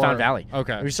school? Yeah, this is at Fountain Valley.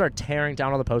 Okay. We started tearing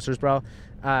down all the posters, bro.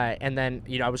 And then,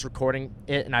 you know, I was recording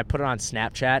it and I put it on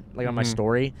Snapchat, like on my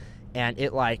story, and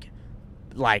it like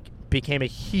became a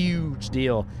huge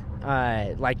deal.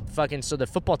 So the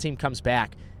football team comes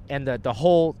back, and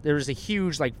there was a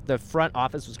huge, like, the front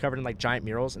office was covered in like giant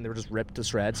murals, and they were just ripped to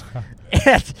shreds.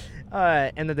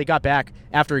 And then they got back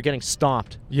after getting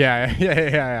stomped.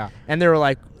 Yeah. And they were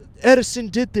like, Edison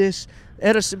did this.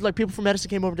 Edison, like, people from Edison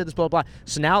came over and did this, blah, blah, blah.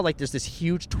 So now, like, there's this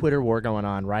huge Twitter war going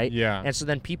on, right? Yeah. And so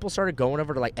then people started going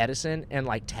over to, like, Edison and,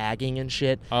 like, tagging and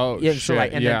shit. Oh, yeah, shit, so,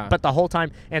 like, and yeah. then, but the whole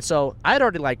time, and so I had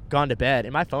already, like, gone to bed,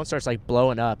 and my phone starts, like,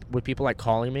 blowing up with people, like,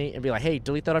 calling me and be like, hey,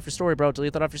 delete that off your story, bro.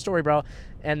 Delete that off your story, bro.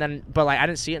 And then, but, like, I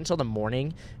didn't see it until the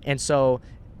morning. And so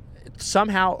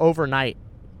somehow overnight,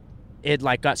 it,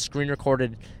 like, got screen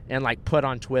recorded and, like, put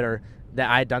on Twitter that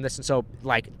I had done this. And so,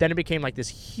 like, then it became, like, this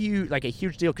huge, like, a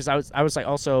huge deal because I was like,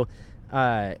 also...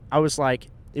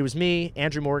 it was me,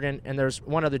 Andrew Morgan, and there's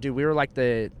one other dude. We were like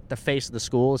the face of the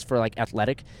school is for like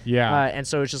athletic. Yeah. And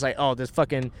so it's just like, oh, this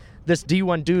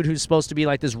D1 dude who's supposed to be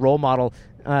like this role model,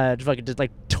 just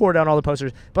like tore down all the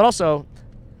posters. But also,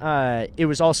 it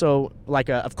was also like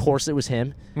of course it was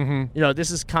him. Mm-hmm. You know,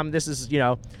 this is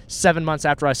 7 months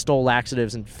after I stole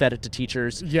laxatives and fed it to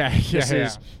teachers. This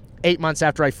is 8 months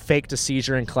after I faked a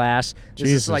seizure in class.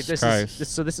 Jesus Christ.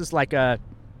 This is like a.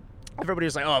 Everybody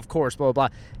was like, oh, of course, blah, blah,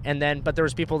 blah. And then, but there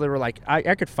was people that were like,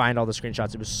 I could find all the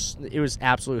screenshots. It was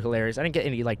absolutely hilarious. I didn't get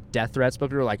any, like, death threats, but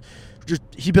people were like,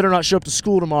 he better not show up to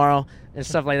school tomorrow and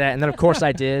stuff like that. And then, of course,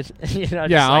 I did.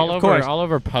 All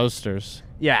over posters.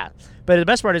 Yeah. But the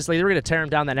best part is, like, they were going to tear him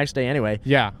down that next day anyway.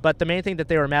 Yeah. But the main thing that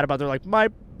they were mad about, they're like,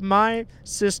 my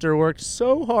sister worked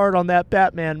so hard on that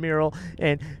Batman mural,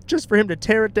 and just for him to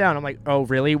tear it down. I'm like, oh,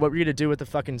 really? What were you going to do with the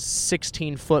fucking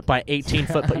 16-foot by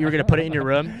 18-foot? But you were going to put it in your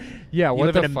room? Yeah,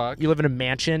 what the fuck? You live in a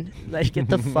mansion? Like, get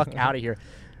the fuck out of here.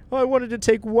 Oh, I wanted to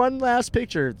take one last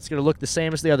picture. It's going to look the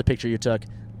same as the other picture you took.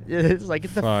 It's like,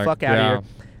 get the fuck out of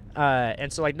here.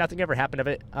 And so, like, nothing ever happened of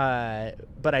it.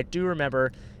 But I do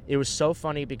remember it was so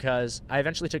funny because I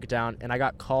eventually took it down, and I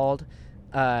got called.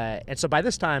 And so by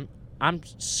this time, I'm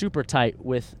super tight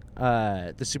with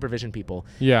the supervision people.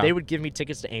 Yeah. They would give me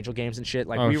tickets to Angel games and shit.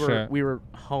 Like, we were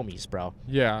homies, bro.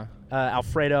 Yeah.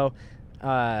 Alfredo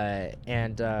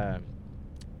and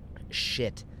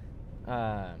shit.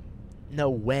 No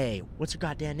way. What's her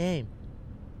goddamn name?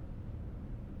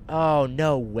 Oh,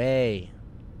 no way.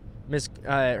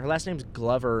 Her last name's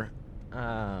Glover.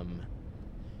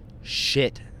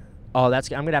 Shit. Oh, I'm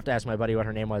gonna have to ask my buddy what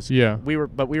her name was. Yeah. We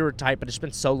were tight, but it's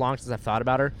been so long since I've thought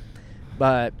about her.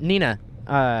 But Nina,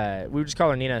 we would just call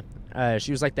her Nina.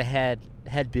 She was like the head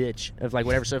bitch of like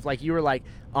whatever. So if like you were like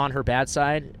on her bad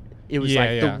side, it was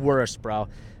the worst, bro.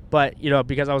 But,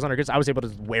 because I was under kids, I was able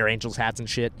to wear Angels hats and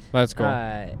shit. That's cool.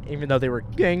 Even though they were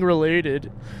gang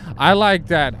related. I like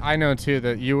that. I know, too,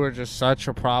 that you were just such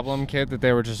a problem kid that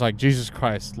they were just like, Jesus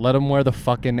Christ, let him wear the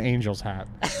fucking Angels hat.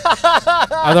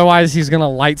 Otherwise, he's going to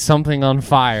light something on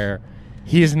fire.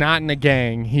 He's not in a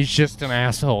gang. He's just an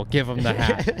asshole. Give him the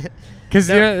hat. Because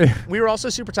we were also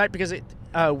super tight because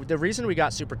the reason we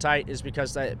got super tight is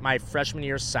because my freshman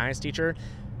year science teacher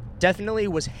definitely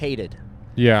was hated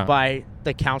by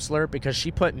the counselor because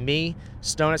she put me,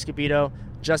 Stone Escobedo,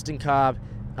 Justin Cobb,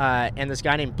 and this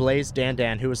guy named Blaze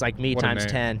Dandan, who was like me times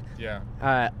 10,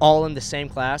 all in the same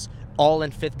class, all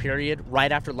in 5th period,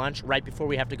 right after lunch, right before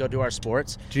we have to go do our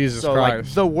sports. Jesus so, Christ.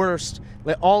 Like, the worst.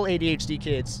 Like, all ADHD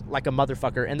kids, like a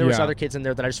motherfucker. And there was other kids in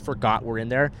there that I just forgot were in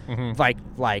there. Like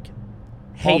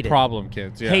hated. All problem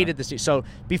kids, Hated this dude. So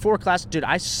before class, dude,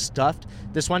 I stuffed.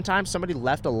 This one time, somebody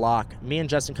left a lock. Me and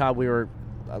Justin Cobb, we were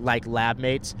like lab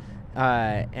mates,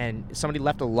 and somebody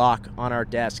left a lock on our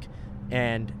desk,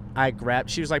 and I grabbed.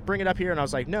 She was like, "Bring it up here," and I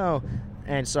was like, "No,"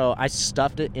 and so I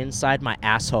stuffed it inside my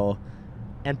asshole,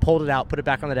 and pulled it out, put it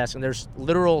back on the desk, and there's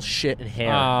literal shit and hair,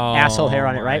 asshole hair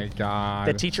on it, right? Oh, my God.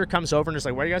 The teacher comes over and is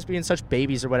like, why are you guys being such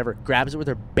babies or whatever? Grabs it with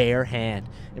her bare hand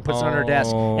and puts it on her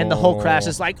desk, and the whole class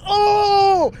is like,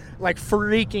 oh! Like,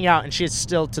 freaking out, and she is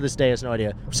still, to this day, has no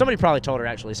idea. Somebody probably told her,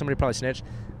 actually. Somebody probably snitched,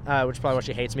 which is probably why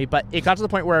she hates me. But it got to the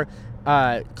point where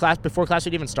before class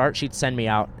would even start, she'd send me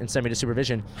out and send me to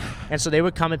supervision. And so they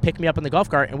would come and pick me up in the golf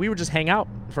cart, and we would just hang out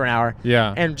for an hour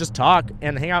and just talk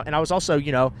and hang out. And I was also,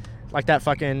 like that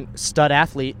fucking stud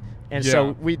athlete, and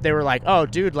so they were like, oh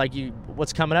dude, like,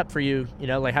 what's coming up for you,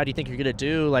 like, how do you think you're gonna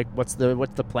do, like, what's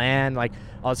the plan, like,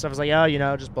 all this stuff. I was like,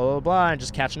 oh, just blah blah blah, and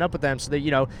just catching up with them. So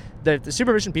that the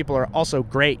supervision people are also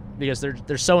great because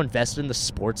they're so invested in the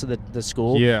sports of the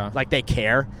school, like, they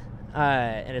care,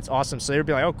 and it's awesome. So they'd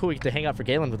be like, oh cool, we get to hang out for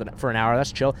Galen for an hour,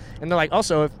 that's chill. And they're like,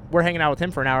 also, if we're hanging out with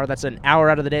him for an hour, that's an hour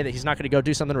out of the day that he's not gonna go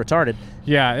do something retarded.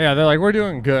 They're like, we're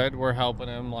doing good, we're helping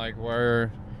him, like,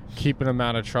 we're keeping him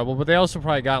out of trouble. But they also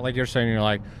probably got, like you're saying, you're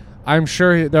like, I'm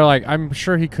sure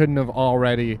he couldn't have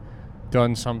already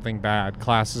done something bad.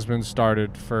 Class has been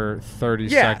started for 30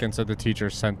 seconds that the teacher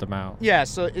sent them out. Yeah,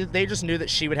 so they just knew that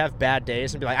she would have bad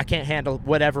days and be like, I can't handle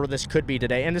whatever this could be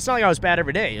today. And it's not like I was bad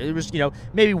every day. It was,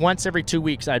 maybe once every 2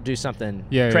 weeks I'd do something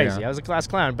crazy. I was a class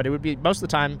clown, but it would be, most of the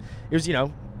time, it was,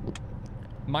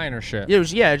 minor shit. It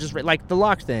was, just like the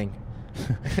lock thing,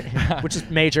 which is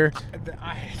major.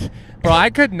 Bro,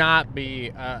 I could not be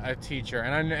a teacher,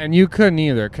 and you couldn't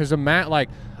either, because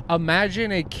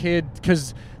imagine a kid,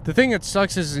 because the thing that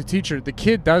sucks is, as a teacher, the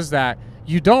kid does that,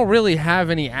 you don't really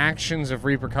have any actions of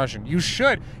repercussion.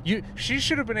 She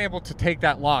should have been able to take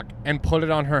that lock and put it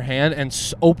on her hand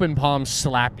and open palm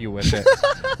slap you with it.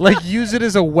 Like, use it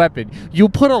as a weapon. You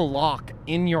put a lock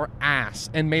in your ass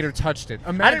and made her touch it.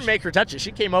 I didn't make her touch it.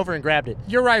 She came over and grabbed it.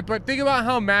 You're right, but think about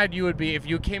how mad you would be if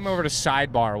you came over to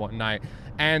Sidebar one night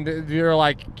and you're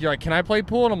like, can I play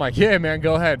pool? And I'm like, yeah, man,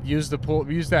 go ahead. Use that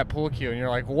pool cue. And you're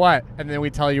like, what? And then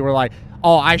we tell you, we're like,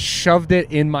 oh, I shoved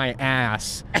it in my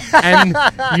ass. And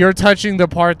you're touching the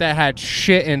part that had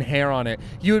shit and hair on it.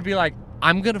 You would be like,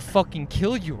 I'm going to fucking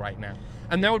kill you right now.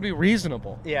 And that would be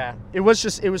reasonable. Yeah. It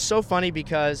was so funny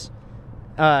because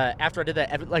after I did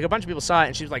that, like, a bunch of people saw it,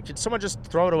 and she was like, did someone just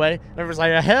throw it away? And everyone's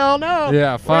like, hell no.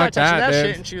 Yeah, fuck that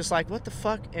shit. And she was like, what the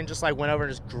fuck? And just, like, went over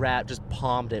and just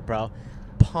palmed it, bro.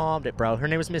 Her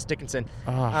name was Miss Dickinson.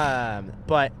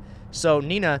 But so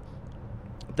Nina,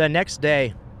 the next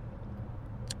day,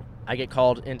 I get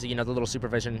called into, the little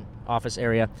supervision office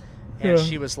area, and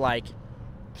she was like,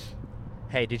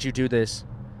 hey, did you do this?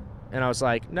 And I was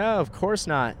like, no, of course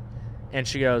not. And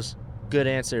she goes, good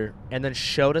answer. And then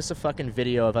showed us a fucking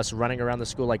video of us running around the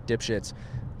school like dipshits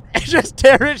and just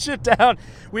tearing shit down.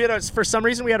 We had for some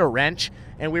reason we had a wrench,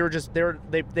 and we were just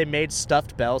they made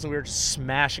stuffed bells, and we were just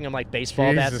smashing them like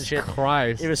baseball bats and shit. Jesus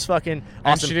Christ. It was fucking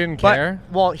awesome. And she didn't care?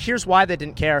 Well, here's why they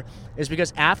didn't care, is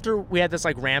because after we had this,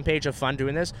 like, rampage of fun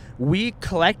doing this, we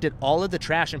collected all of the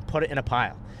trash and put it in a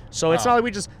pile. So it's not like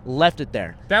we just left it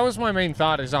there. That was my main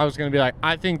thought, is I was going to be like,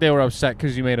 I think they were upset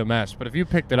because you made a mess. But if you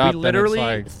picked it up, we literally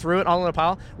then it's like, threw it all in a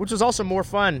pile, which was also more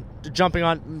fun, jumping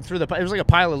on through the pile. It was like a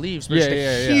pile of leaves, but just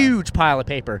a huge pile of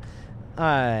paper.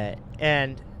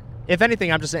 And if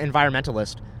anything, I'm just an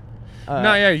environmentalist.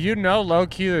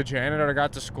 Low-key, the janitor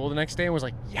got to school the next day and was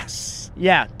like, yes.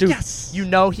 Yeah, dude. Yes.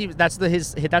 That's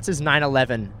his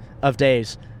 9/11 of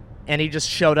days. And he just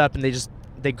showed up, and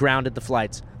they grounded the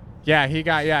flights. Yeah,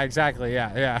 exactly,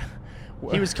 yeah.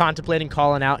 He was contemplating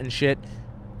calling out and shit.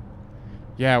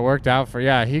 Yeah, it worked out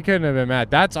he couldn't have been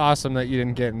mad. That's awesome that you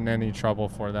didn't get in any trouble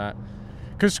for that.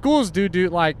 Because schools do,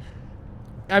 like,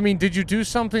 I mean, did you do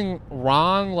something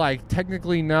wrong? Like,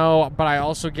 technically, no, but I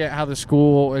also get how the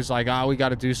school is like, oh, we got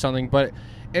to do something. But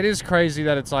it is crazy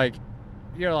that it's like,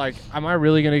 you're like, am I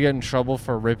really going to get in trouble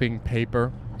for ripping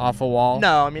paper off a wall?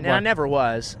 No, I mean, and I But- never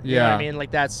was. You know what I mean?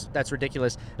 Like, that's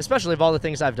ridiculous. Especially of all the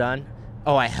things I've done.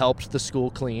 Oh, I helped the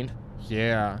school clean.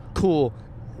 Yeah. Cool.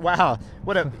 Wow.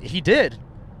 He did.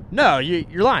 No,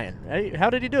 you're lying. Hey, how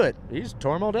did he do it? He just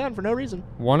tore them all down for no reason.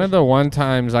 One of the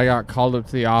times I got called up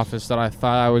to the office that I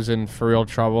thought I was in for real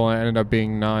trouble and ended up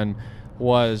being none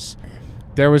was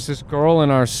there was this girl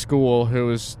in our school who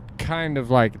was kind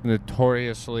of like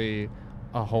notoriously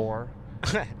a whore.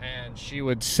 And she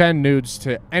would send nudes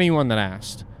to anyone that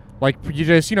asked. Like, you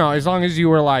just, as long as you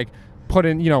were like, put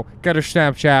in, get her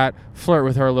Snapchat, flirt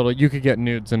with her a little, you could get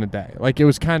nudes in a day. Like, it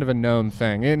was kind of a known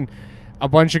thing. And a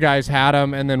bunch of guys had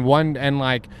them, and then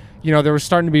there was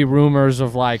starting to be rumors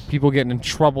of like people getting in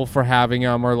trouble for having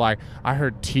them, or like I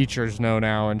heard teachers know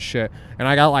now and shit. And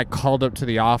I got like called up to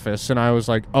the office, and I was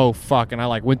like, oh fuck, and I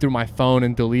like went through my phone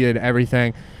and deleted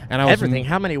everything. And I was Everything.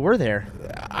 How many were there?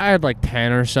 I had like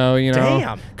 10 or so,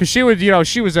 Damn. because she would,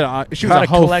 she was a Gotta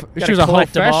collect them all.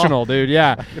 professional, dude.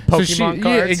 Yeah, Pokemon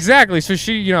cards. exactly. So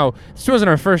she wasn't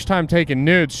her first time taking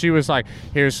nudes. She was like,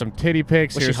 here's some titty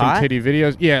pics, Was here's she some hot? titty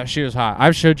videos. Yeah, she was hot.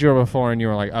 I've showed you her before, and you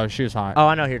were like, oh, she was hot. Oh,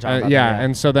 I know who you're talking about. Yeah,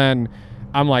 and so then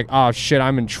I'm like, oh shit,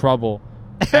 I'm in trouble,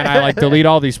 and I like delete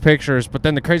all these pictures. But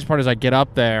then the crazy part is I get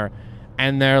up there,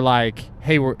 and they're like,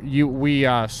 hey, we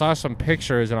saw some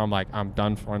pictures, and I'm like, I'm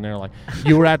done for. And they're like,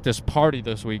 you were at this party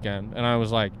this weekend, and I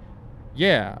was like,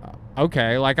 yeah,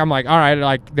 okay. Like, I'm like, all right.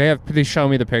 Like, they show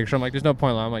me the picture. I'm like, there's no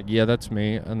point. I'm like, yeah, that's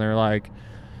me. And they're like,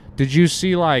 did you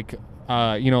see like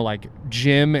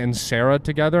Jim and Sarah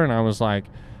together? And I was like,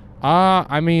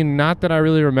 I mean, not that I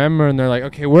really remember. And they're like,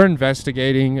 okay, we're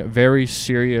investigating very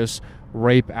serious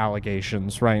rape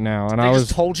allegations right now. And They I just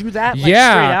was told you that? Like,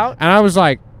 yeah, straight out? and I was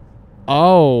like,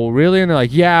 oh, really? And they're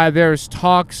like, yeah, there's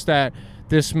talks that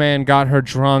this man got her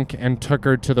drunk and took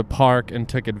her to the park and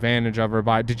took advantage of her.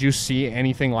 But did you see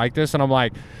anything like this? And I'm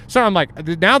like,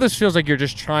 now this feels like you're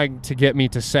just trying to get me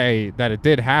to say that it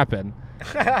did happen.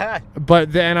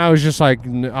 But then I was just like,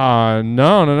 no.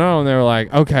 And they were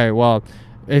like, okay, well,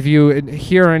 if you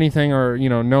hear anything or,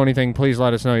 know anything, please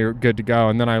let us know. You're good to go.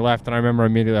 And then I left, and I remember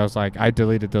immediately I was like, I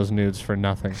deleted those nudes for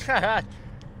nothing.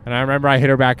 And I remember I hit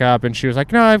her back up, and she was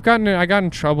like, no, I got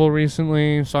in trouble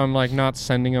recently, so I'm like not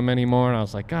sending them anymore. And I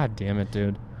was like, God damn it,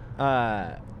 dude.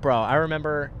 Bro, I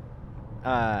remember.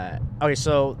 Okay,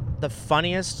 so the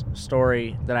funniest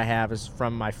story that I have is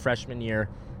from my freshman year.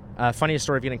 Funniest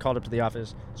story of getting called up to the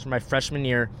office is from my freshman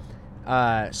year.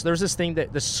 So there was this thing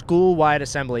that the school-wide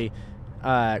assembly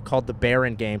called the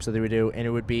Barron game, so they would do, and it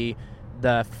would be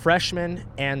the freshmen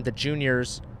and the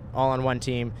juniors all on one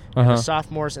team, and the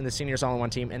sophomores and the seniors all on one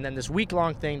team, and then this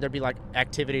week-long thing, there'd be like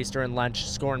activities during lunch,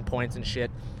 scoring points and shit.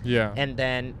 Yeah. And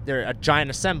then there a giant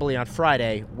assembly on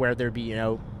Friday where there'd be,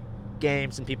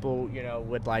 games, and people,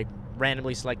 would like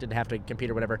randomly selected to have to compete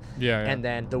or whatever. Yeah. And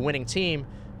then the winning team,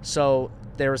 so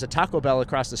there was a Taco Bell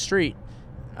across the street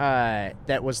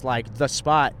that was like the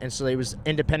spot, and so it was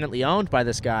independently owned by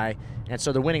this guy, and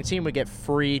so the winning team would get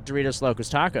free Doritos Locos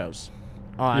tacos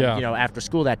on, after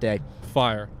school that day.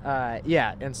 Fire.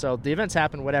 Yeah, and so the events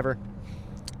happen, whatever.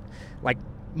 Like,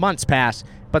 months pass,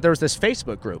 but there was this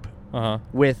Facebook group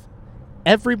with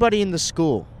everybody in the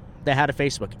school that had a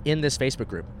Facebook in this Facebook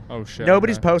group. Oh, shit.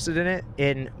 Nobody's okay. posted in it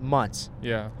in months.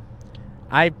 Yeah.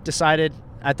 I decided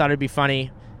I thought it'd be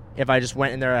funny if I just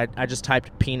went in there, I just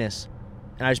typed penis,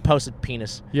 and I just posted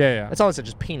penis. Yeah. That's all it said,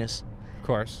 just penis. Of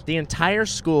course. The entire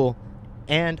school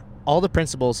and all the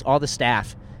principals, all the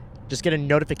staff, just get a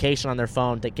notification on their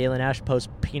phone that Galen Ash posts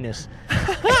penis.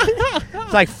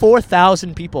 It's like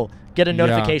 4,000 people get a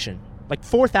notification. Like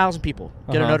 4,000 people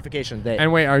get a notification. That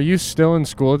And wait, are you still in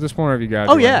school at this point, or have you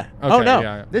graduated? Oh yeah. Okay, oh no.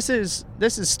 Yeah. This is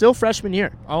still freshman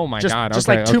year. Oh my Just, God. Just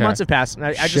okay, like 2 okay. months have passed, and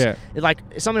I just Shit.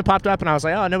 something popped up, and I was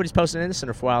like, oh, nobody's posted this in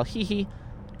a while. Hee hee,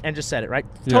 and just said it right.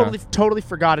 Yeah. Totally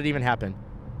forgot it even happened.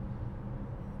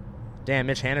 Damn,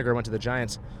 Mitch Haniger went to the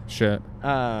Giants. Shit.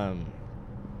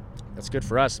 That's good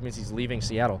for us. It means he's leaving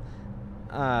Seattle.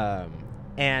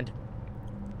 And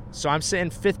so I'm sitting,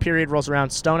 fifth period rolls around.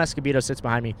 Stone Escobedo sits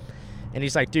behind me, and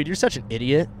he's like, dude, you're such an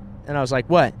idiot. And I was like,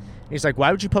 what? And he's like, why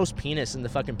would you post penis in the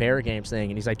fucking Bear Games thing?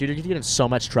 And he's like, dude, you're getting in so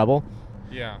much trouble.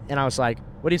 Yeah. And I was like,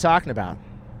 what are you talking about?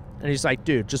 And he's like,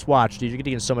 dude, just watch, dude, you're going to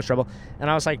get in so much trouble. And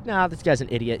I was like, nah, this guy's an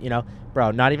idiot,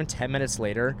 Bro, not even 10 minutes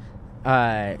later,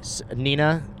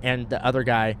 Nina and the other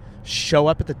guy show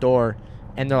up at the door,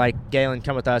 and they're like, Galen,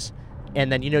 come with us. And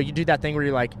then, you do that thing where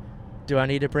you're like, do I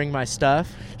need to bring my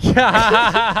stuff?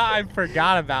 I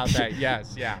forgot about that.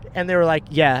 Yes, yeah. And they were like,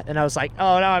 yeah. And I was like,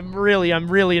 oh no, I'm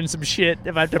really in some shit.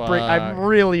 If I have to bring, I'm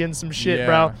really in some shit,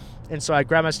 bro. And so I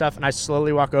grab my stuff and I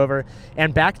slowly walk over.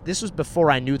 And this was before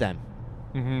I knew them.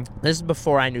 Mm-hmm. This is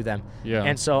before I knew them. Yeah.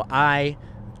 And so I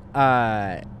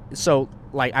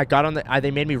got on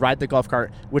they made me ride the golf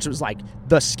cart, which was like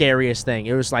the scariest thing.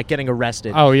 It was like getting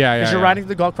arrested. Oh yeah, yeah. Because you're riding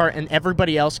the golf cart and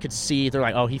everybody else could see. They're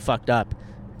like, oh, he fucked up.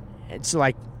 It's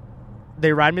like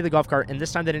they ride me the golf cart, and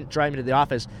this time they didn't drive me to the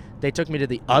office. They took me to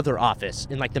the other office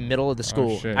in like the middle of the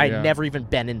school. Oh, shit, I'd never even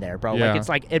been in there, bro. Yeah. Like it's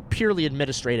like purely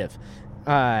administrative.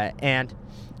 And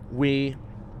we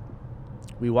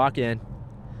walk in.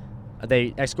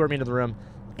 They escort me into the room,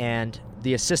 and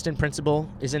the assistant principal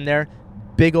is in there.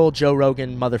 Big old Joe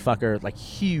Rogan motherfucker, like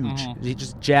huge. Mm-hmm. He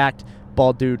just jacked,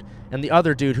 bald dude. And the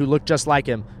other dude who looked just like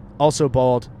him, also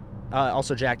bald,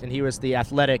 also jacked, and he was the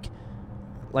athletic,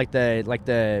 not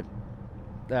the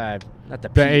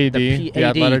AD, the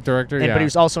athletic director. But he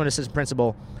was also an assistant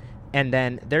principal. And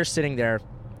then they're sitting there,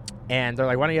 and they're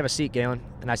like, "Why don't you have a seat, Galen?"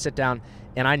 And I sit down,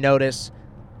 and I notice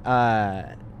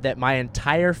that my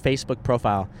entire Facebook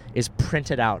profile is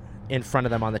printed out in front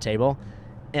of them on the table.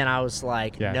 And I was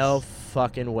like, yes. No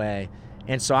fucking way.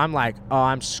 And so I'm like, oh,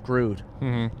 I'm screwed.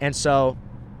 Mm-hmm. And so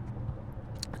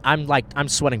I'm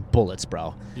sweating bullets,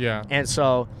 bro. Yeah. And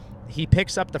so he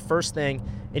picks up the first thing.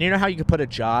 And you know how you could put a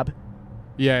job?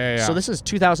 Yeah. So this is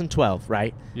 2012,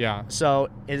 right? Yeah. So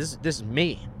this is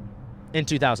me in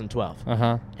 2012.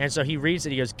 Uh-huh. And so he reads it.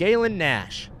 He goes, Galen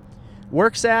Nash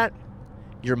works at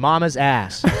your mama's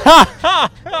ass.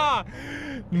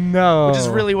 No. Which is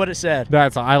really what it said.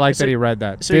 I like that he read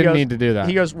that. So Didn't need to do that.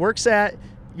 He goes, works at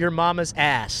your mama's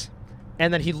ass.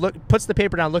 And then he puts the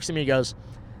paper down, looks at me, and goes,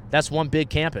 that's one big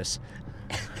campus.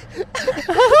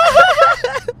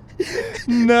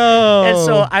 No. And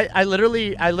so I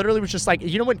literally was just like,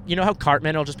 you know how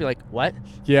Cartman will just be like, what?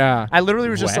 Yeah. I literally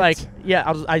was just What? like,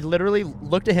 yeah, I literally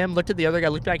looked at him, looked at the other guy,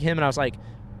 looked back at him, and I was like,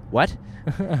 what?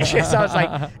 And so I was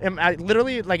like, and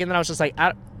then I was just like,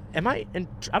 I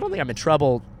don't think I'm in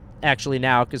trouble actually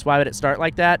now, because why would it start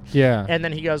like that? Yeah. And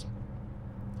then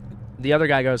the other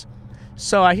guy goes,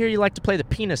 so I hear you like to play the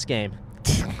penis game.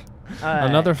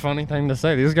 Another funny thing to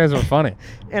say. These guys are funny.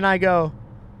 And I go,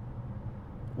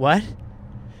 what?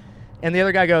 And the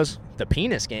other guy goes, the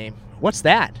penis game? What's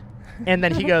that? And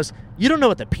then he goes, you don't know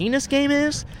what the penis game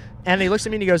is? And he looks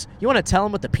at me and he goes, you want to tell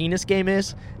him what the penis game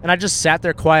is? And I just sat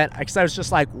there quiet because I was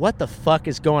just like, what the fuck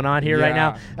is going on here right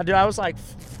now? And dude, I was like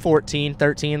 14,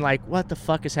 13, like, what the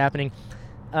fuck is happening?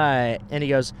 And he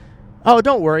goes, oh,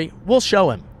 don't worry. We'll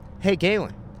show him. Hey,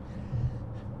 Galen.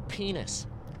 Penis.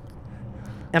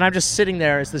 And I'm just sitting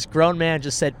there as this grown man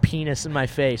just said penis in my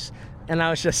face. And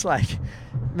I was just like,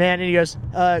 man. And he goes,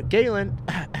 Galen,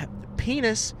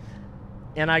 penis.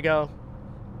 And I go,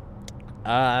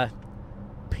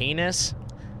 penis.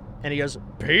 And he goes,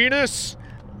 penis.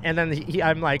 And then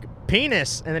I'm like,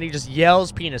 penis. And then he just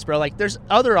yells penis, bro. Like, there's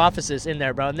other offices in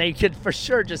there, bro. And they could for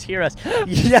sure just hear us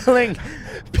yelling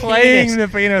Playing the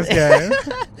penis game.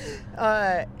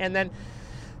 And then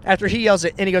after he yells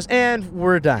it, and he goes, and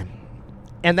we're done.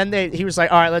 And then he was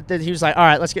like, all right,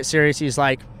 let's get serious. He's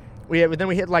like, we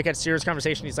hit like a serious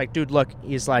conversation. He's like, dude, look,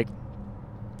 he's like,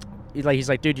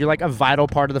 dude, you're like a vital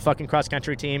part of the fucking cross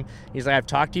country team. He's like, I've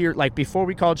talked to your, like, before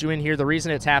we called you in here, the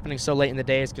reason it's happening so late in the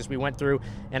day is because we went through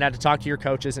and had to talk to your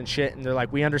coaches and shit. And they're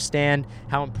like, we understand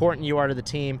how important you are to the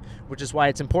team, which is why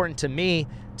it's important to me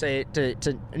to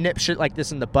nip shit like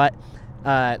this in the butt.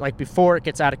 Like before it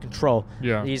gets out of control.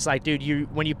 Yeah. He's like,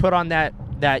 dude, when you put on that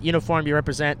uniform, you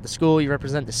represent the school, you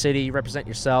represent the city, you represent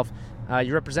yourself,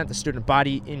 you represent the student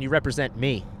body, and you represent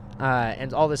me.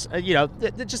 And all this,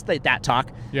 just that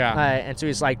talk. Yeah. And so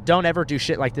he's like, don't ever do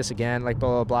shit like this again, like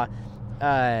blah, blah, blah.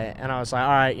 And I was like, all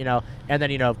right, and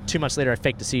then, 2 months later I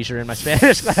faked a seizure in my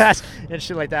Spanish class and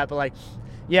shit like that. But like,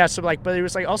 yeah, so like, but he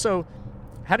was like, also,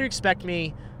 how do you expect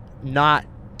me not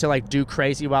to like do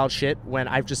crazy wild shit when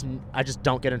I just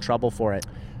don't get in trouble for it?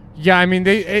 Yeah, I mean,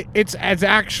 it's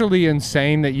actually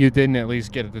insane that you didn't at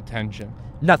least get a detention.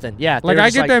 Nothing. Yeah. Like, I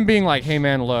get them being like, hey,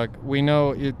 man, look, we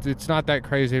know it's not that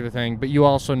crazy of a thing, but you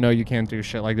also know you can't do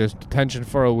shit like this. Detention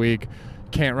for a week,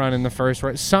 can't run in the first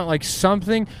race,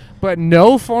 something, but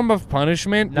no form of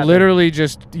punishment. Nothing. Literally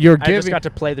just I just got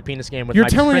to play the penis game with you're my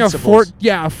telling principals. a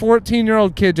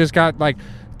 14-year-old kid just got, like,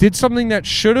 did something that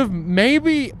should have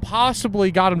maybe possibly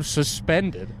got him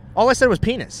suspended. All I said was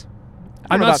penis.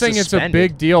 I'm not saying it's a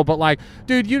big deal, but like,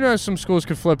 dude, some schools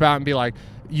could flip out and be like,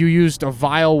 you used a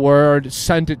vile word,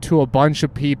 sent it to a bunch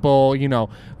of people,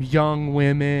 young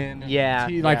women. Yeah,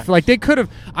 Like they could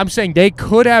have, I'm saying they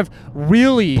could have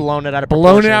really blown it out of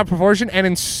proportion, and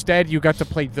instead you got to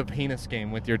play the penis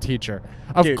game with your teacher.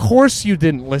 Of Dude. course you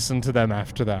didn't listen to them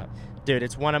after that. Dude,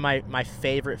 it's one of my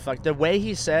favorite the way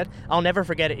he said, I'll never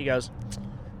forget it. He goes,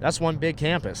 "That's one big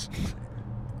campus."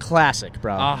 Classic,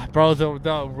 bro. Bro,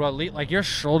 like your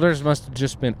shoulders must have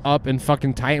just been up and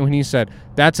fucking tight when he said,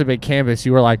 "That's a big campus."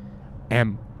 You were like,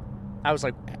 I was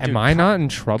like, am I not in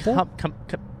trouble?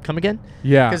 Come again?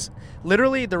 Yeah. Because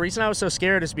literally the reason I was so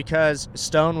scared is because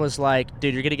Stone was like,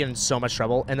 "Dude, you're gonna get in so much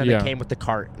trouble," and then they came with the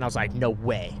cart, and I was like, "No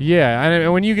way." Yeah,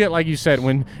 and when you get, like you said,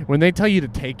 when they tell you to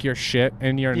take your shit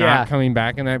and you're not coming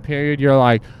back in that period, you're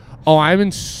like, "Oh, I'm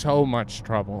in so much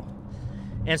trouble."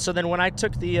 And so then when I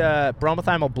took the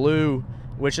bromothymol blue,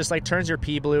 which just like turns your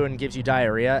pee blue and gives you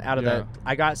diarrhea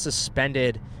I got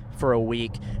suspended for a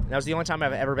week. That was the only time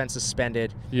I've ever been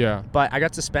suspended. Yeah. But I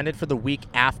got suspended for the week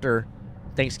after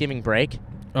Thanksgiving break.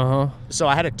 So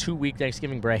I had a 2-week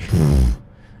Thanksgiving break.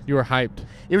 You were hyped.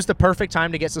 It was the perfect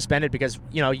time to get suspended because,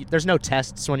 there's no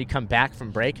tests when you come back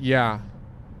from break. Yeah.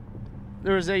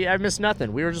 I missed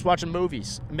nothing. We were just watching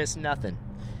movies. Missed nothing.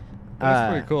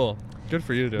 That's pretty cool. Good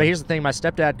for you, dude. But here's the thing. My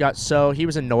stepdad he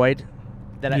was annoyed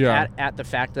that at the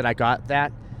fact that I got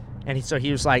that. And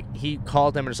he was like, he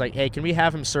called him and was like, "Hey, can we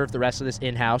have him serve the rest of this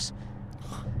in-house?"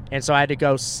 And so I had to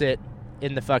go sit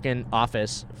in the fucking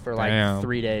office for like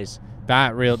 3 days.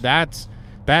 That's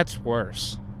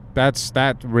worse.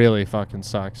 That really fucking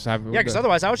sucks. Because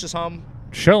otherwise I was just home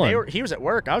chilling. He was at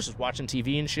work. I was just watching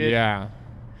TV and shit. Yeah.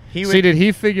 Did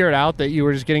he figure it out that you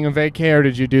were just getting a vacay, or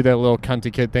did you do that little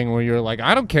cunty kid thing where you were like,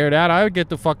 "I don't care, Dad, I would get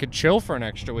to fucking chill for an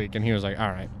extra week," and he was like, "All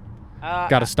right,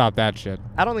 gotta stop that shit."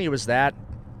 I don't think it was that.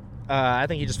 I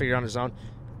think he just figured it on his own.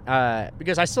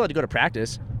 Because I still had to go to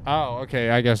practice. Oh, okay.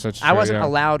 I guess that's true. I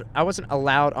wasn't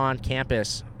allowed on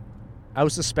campus. I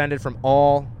was suspended from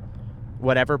all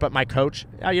whatever, but my coach,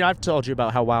 I've told you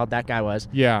about how wild that guy was.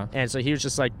 Yeah. And so he was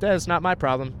just like, "That's not my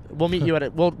problem. We'll meet you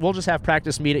we'll just have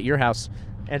practice meet at your house."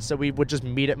 And so we would just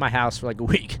meet at my house for like a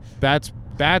week. That's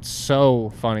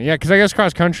so funny. Yeah, because I guess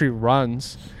cross country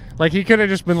runs. Like he could have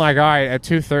just been like, "All right, at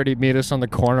 2:30, meet us on the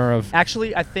corner of."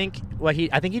 Actually, I think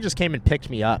he just came and picked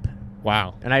me up.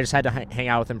 Wow. And I just had to hang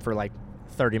out with him for like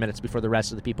 30 minutes before the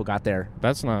rest of the people got there.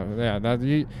 That's not. Yeah.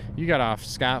 You got off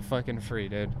scot fucking free,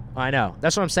 dude. I know.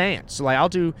 That's what I'm saying. So like, I'll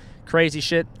do crazy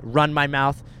shit, run my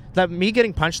mouth. Me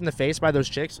getting punched in the face by those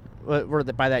chicks, it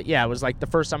was like the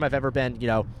first time I've ever been,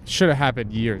 Should have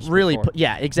happened years really, before.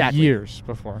 Yeah, exactly. Years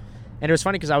before. And it was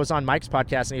funny because I was on Mike's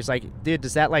podcast, and he was like, "Dude,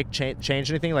 does that, like, change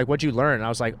anything? Like, what'd you learn?" And I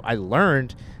was like, "I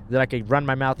learned that I could run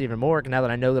my mouth even more now that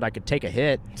I know that I could take a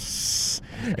hit."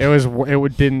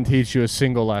 It didn't teach you a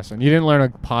single lesson. You didn't learn a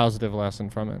positive lesson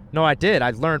from it. No, I did.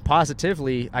 I learned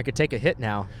positively I could take a hit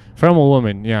now. From a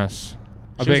woman, yes.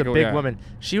 She was a big woman.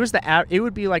 She was it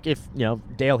would be like if,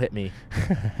 Dale hit me.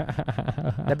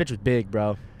 That bitch was big,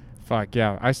 bro. Fuck,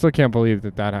 yeah. I still can't believe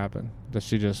that happened. That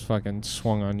she just fucking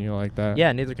swung on you like that.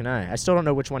 Yeah, neither can I. I still don't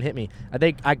know which one hit me.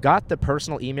 I got the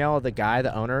personal email of the guy,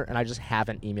 the owner, and I just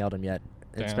haven't emailed him yet.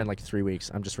 It's been like 3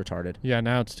 weeks. I'm just retarded. Yeah,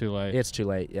 now it's too late. It's too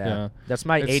late, yeah. That's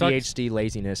my ADHD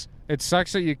laziness. It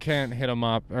sucks that you can't hit him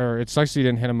up, or it sucks that you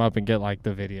didn't hit him up and get, like,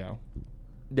 the video.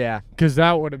 Yeah. Because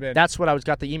that would have been... That's what I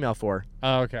got the email for.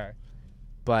 Oh, okay.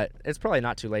 But it's probably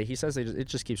not too late. He says it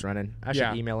just keeps running. I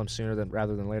should email him sooner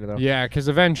rather than later, though. Yeah, because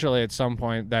eventually at some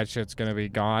point that shit's going to be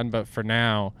gone. But for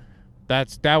now,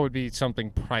 that would be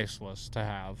something priceless to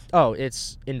have. Oh,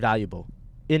 it's invaluable.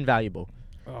 Invaluable.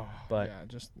 Oh, but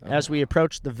yeah, as we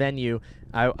approach the venue,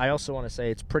 I also want to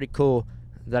say it's pretty cool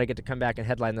that I get to come back and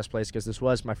headline this place because this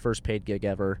was my first paid gig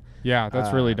ever. Yeah,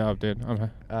 that's really dope, dude.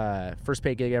 First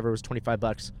paid gig ever was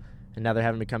 $25, and now they're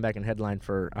having me come back and headline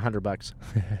for $100.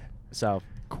 So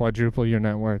quadruple your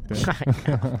net worth, dude.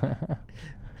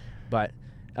 But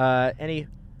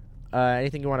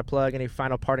anything you want to plug? Any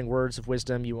final parting words of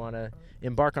wisdom you want to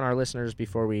embark on our listeners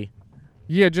before we?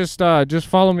 Yeah, just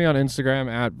follow me on Instagram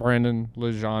at Brandon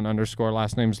Lejean _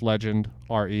 last name's Legend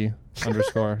RE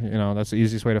 _ that's the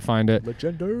easiest way to find it.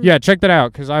 Legendary. Yeah, check that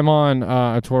out because I'm on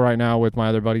a tour right now with my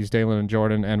other buddies Dalen and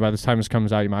Jordan, and by the time this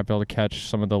comes out you might be able to catch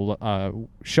some of the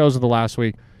shows of the last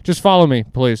week. Just follow me,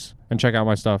 please, and check out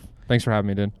my stuff. Thanks for having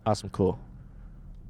me, dude. Awesome, cool.